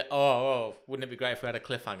pun that, wouldn't it be great if we had a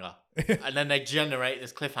cliffhanger? And then they generate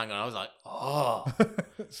this cliffhanger. And I was like,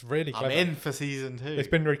 it's really clever. I'm in for season 2. It's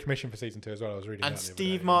been recommissioned for season 2 as well. I was reading and that the other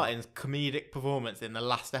Steve day. Martin's comedic performance in the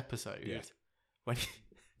last episode. Yeah. When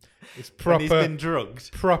it's proper, when he's been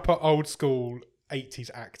drugged. Proper old school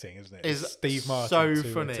 80s acting, isn't it? Is Steve Martin so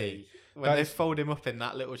to funny when they fold him up in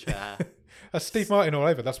that little chair. That's Steve Martin all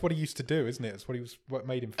over. That's what he used to do, isn't it? That's what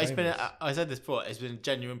made him famous. I said this before. It's been a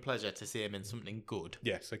genuine pleasure to see him in something good.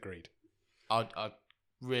 Yes, agreed. I'd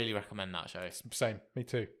really recommend that show. Same, me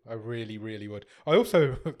too. I really, really would.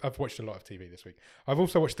 I've watched a lot of TV this week. I've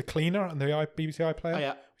also watched The Cleaner on the BBC iPlayer, Oh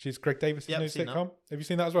yeah, which is Greg Davis' new seen that. sitcom. Have you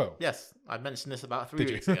seen that as well? yes. I mentioned this about 3 Did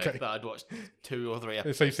you? weeks ago Okay. that I'd watched 2 or 3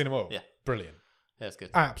 episodes. So you've seen them all? Yeah. Brilliant. Yeah, it's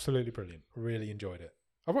good. Absolutely brilliant. Really enjoyed it.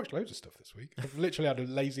 I've watched loads of stuff this week. I've literally had the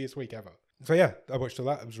laziest week ever. So yeah, I watched all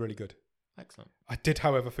that. It was really good. Excellent. I did,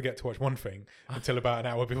 however, forget to watch one thing until about an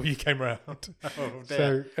hour before you came around. Oh,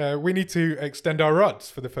 dear. So we need to extend our rods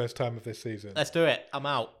for the first time of this season. Let's do it. I'm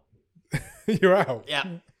out. You're out? Yeah.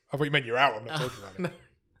 I thought you meant you're out. I'm not talking about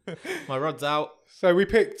it. My rod's out. So we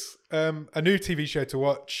picked a new TV show to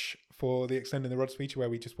watch for the Extending the Rods feature, where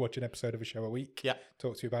we just watch an episode of a show a week. Yeah.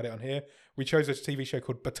 Talk to you about it on here. We chose a TV show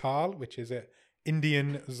called Batal, which is an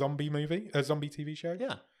Indian zombie TV show.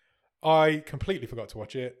 Yeah. I completely forgot to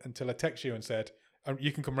watch it until I texted you and said,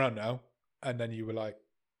 you can come round now. And then you were like,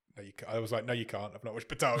 no, you can't. I was like, no, you can't. I've not watched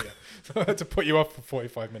Batal yet. So I had to put you off for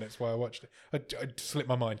 45 minutes while I watched it. I slipped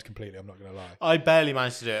my mind completely. I'm not going to lie. I barely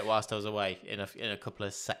managed to do it whilst I was away in a couple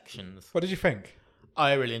of sections. What did you think?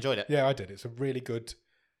 I really enjoyed it. Yeah, I did. It's a really good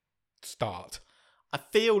start. I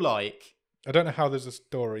feel like I don't know how there's a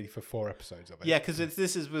story for 4 episodes of it. yeah, because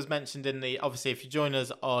was mentioned in the obviously if you join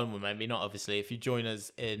us on well maybe not obviously if you join us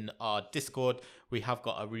in our Discord, we have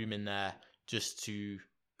got a room in there just to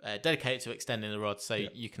dedicate to Extending the Rod, so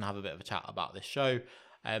you can have a bit of a chat about this show.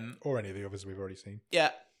 Or any of the others we've already seen. Yeah,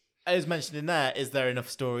 as mentioned in there, is there enough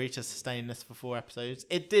story to sustain this for 4 episodes?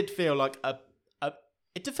 It did feel like a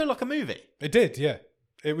movie. It did, yeah.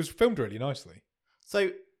 It was filmed really nicely. So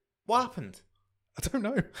what happened? I don't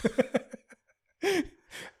know.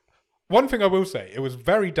 One thing I will say, it was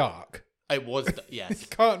very dark. It was yes. You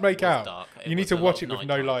can't make It was out. dark. You need was to a lot watch of it with night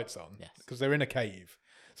no time. lights on. Yes. Because they're in a cave.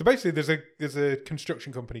 So basically there's a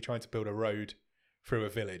construction company trying to build a road through a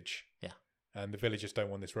village. Yeah. And the villagers don't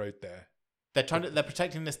want this road there. They're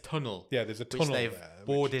protecting this tunnel. Yeah, there's a which tunnel they've there.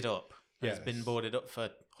 boarded up. Yeah, It's been boarded up for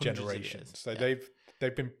hundreds generations. of years. So Yeah.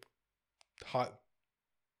 they've been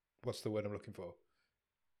what's the word I'm looking for?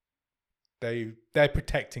 They're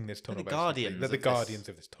protecting this tunnel. the basically. guardians They're the of this. guardians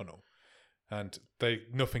of this tunnel, and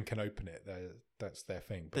nothing can open it. That's their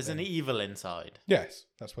thing. But There's an evil inside. yes,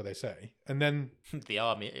 that's what they say. And then the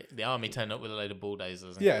army turn up with a load of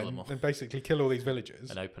bulldozers and yeah, kill them all and basically kill all these villagers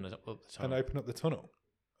and open it up the and tunnel. open up the tunnel,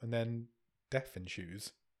 and then death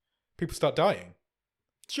ensues. People start dying.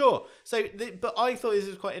 Sure. So, but I thought this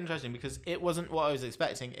was quite interesting because it wasn't what I was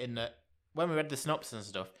expecting. In that, when we read the synopsis and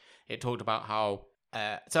stuff, it talked about how.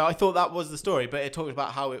 So I thought that was the story, but it talked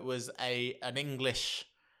about how it was an English,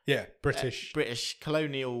 Yeah, British. British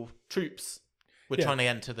colonial troops were Yeah. trying to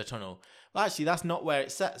enter the tunnel. Well, actually, that's not where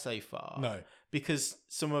it's set so far. No, because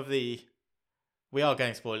some of the we are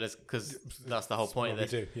getting spoilers because that's the whole point of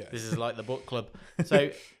That's this. what we do, yeah. This is like the book club.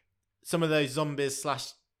 So some of those zombies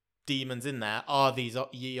 / demons in there are these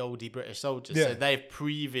ye olde British soldiers. Yeah. So they've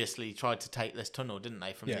previously tried to take this tunnel, didn't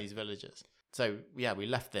they, from Yeah. these villagers? So yeah, we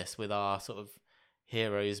left this with our sort of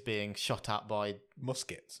heroes being shot at by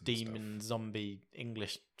muskets, and demon zombie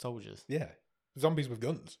English soldiers. stuff. Yeah, zombies with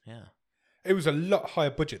guns. Yeah, It was a lot higher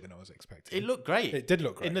budget than I was expecting. it looked great. It did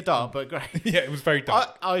look great in the dark, but great. Yeah, it was very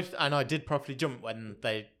dark. I did properly jump when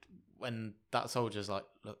that soldier's like,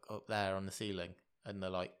 look up there on the ceiling, and the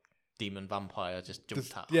like demon vampire just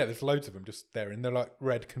jumped at. There's loads of them just there in their like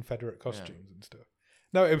red Confederate costumes and stuff.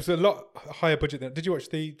 No, it was a lot higher budget than. Did you watch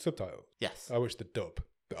the subtitle? Yes. I watched the dub.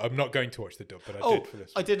 I'm not going to watch the dub, but I Oh, did for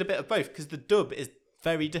this. I did a bit of both because the dub is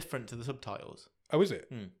very different to the subtitles. Oh, is it?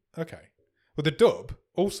 Hmm. Okay. Well, the dub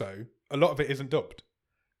also a lot of it isn't dubbed.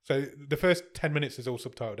 So the first 10 minutes is all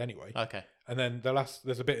subtitled anyway, Okay. and then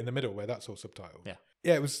there's a bit in the middle where that's all subtitled. Yeah.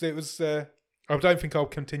 Yeah, it was. I don't think I'll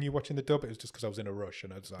continue watching the dub. It was just because I was in a rush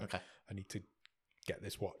and I was like, Okay. I need to get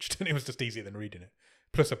this watched, and it was just easier than reading it.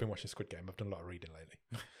 Plus, I've been watching Squid Game. I've done a lot of reading lately.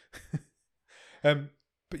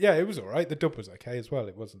 But yeah, it was all right. The dub was okay as well.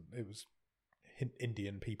 It wasn't. It was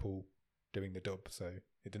Indian people doing the dub, so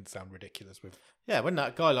it didn't sound ridiculous with Yeah, when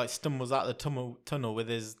that guy like stumbles out of the tunnel with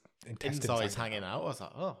his intestines insides hanging hanging out, I was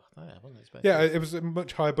like, oh, no, I wasn't expecting. Yeah, it was a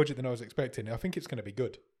much higher budget than I was expecting. I think it's going to be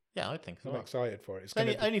good. Yeah, I think so. I'm excited for it.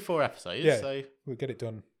 It's Only 4 episodes, Yeah. so We'll get it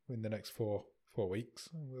done in the next four weeks.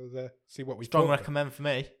 We'll see what we strong thought. recommend for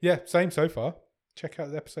me. Yeah, same so far. Check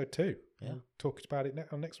out episode 2. Yeah. We'll talk about it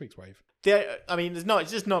on next week's wave. I mean,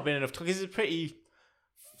 it's just not been enough because it's pretty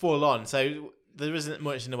full on. So there isn't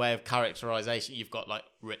much in the way of characterization. You've got like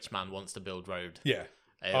rich man wants to build road. Yeah.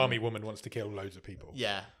 Army woman wants to kill loads of people.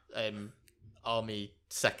 Yeah. Army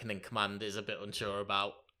second in command is a bit unsure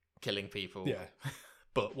about killing people. Yeah.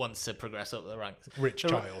 But wants to progress up the ranks. Rich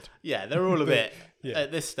child. Yeah, they're all a bit Yeah.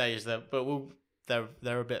 at this stage. They're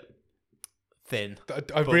a bit thin. I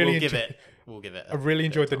But really we'll give it. I really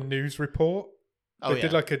enjoyed the news report. Oh, They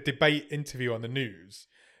did like a debate interview on the news,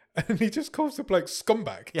 and he just calls the bloke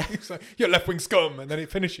scumbag. Yeah. He's like, "You're left wing scum," and then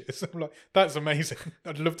it finishes. I'm like, that's amazing.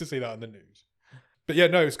 I'd love to see that on the news. But yeah,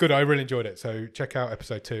 no, it's good. I really enjoyed it. So check out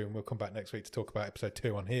episode 2, and we'll come back next week to talk about episode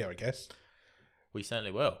 2 on here, I guess. We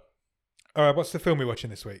certainly will. All right, what's the film we're watching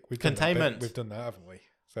this week? Containment. We've done that, haven't we?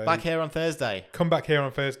 So Back here on Thursday. come back here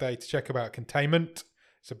on Thursday to check about Containment.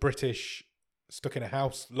 It's a British stuck in a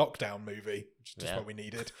house lockdown movie, which is just what we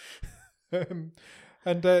needed. And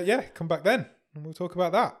come back then, and we'll talk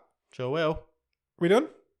about that. Sure will. We done?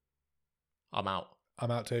 I'm out.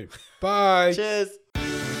 I'm out too. Bye. Cheers.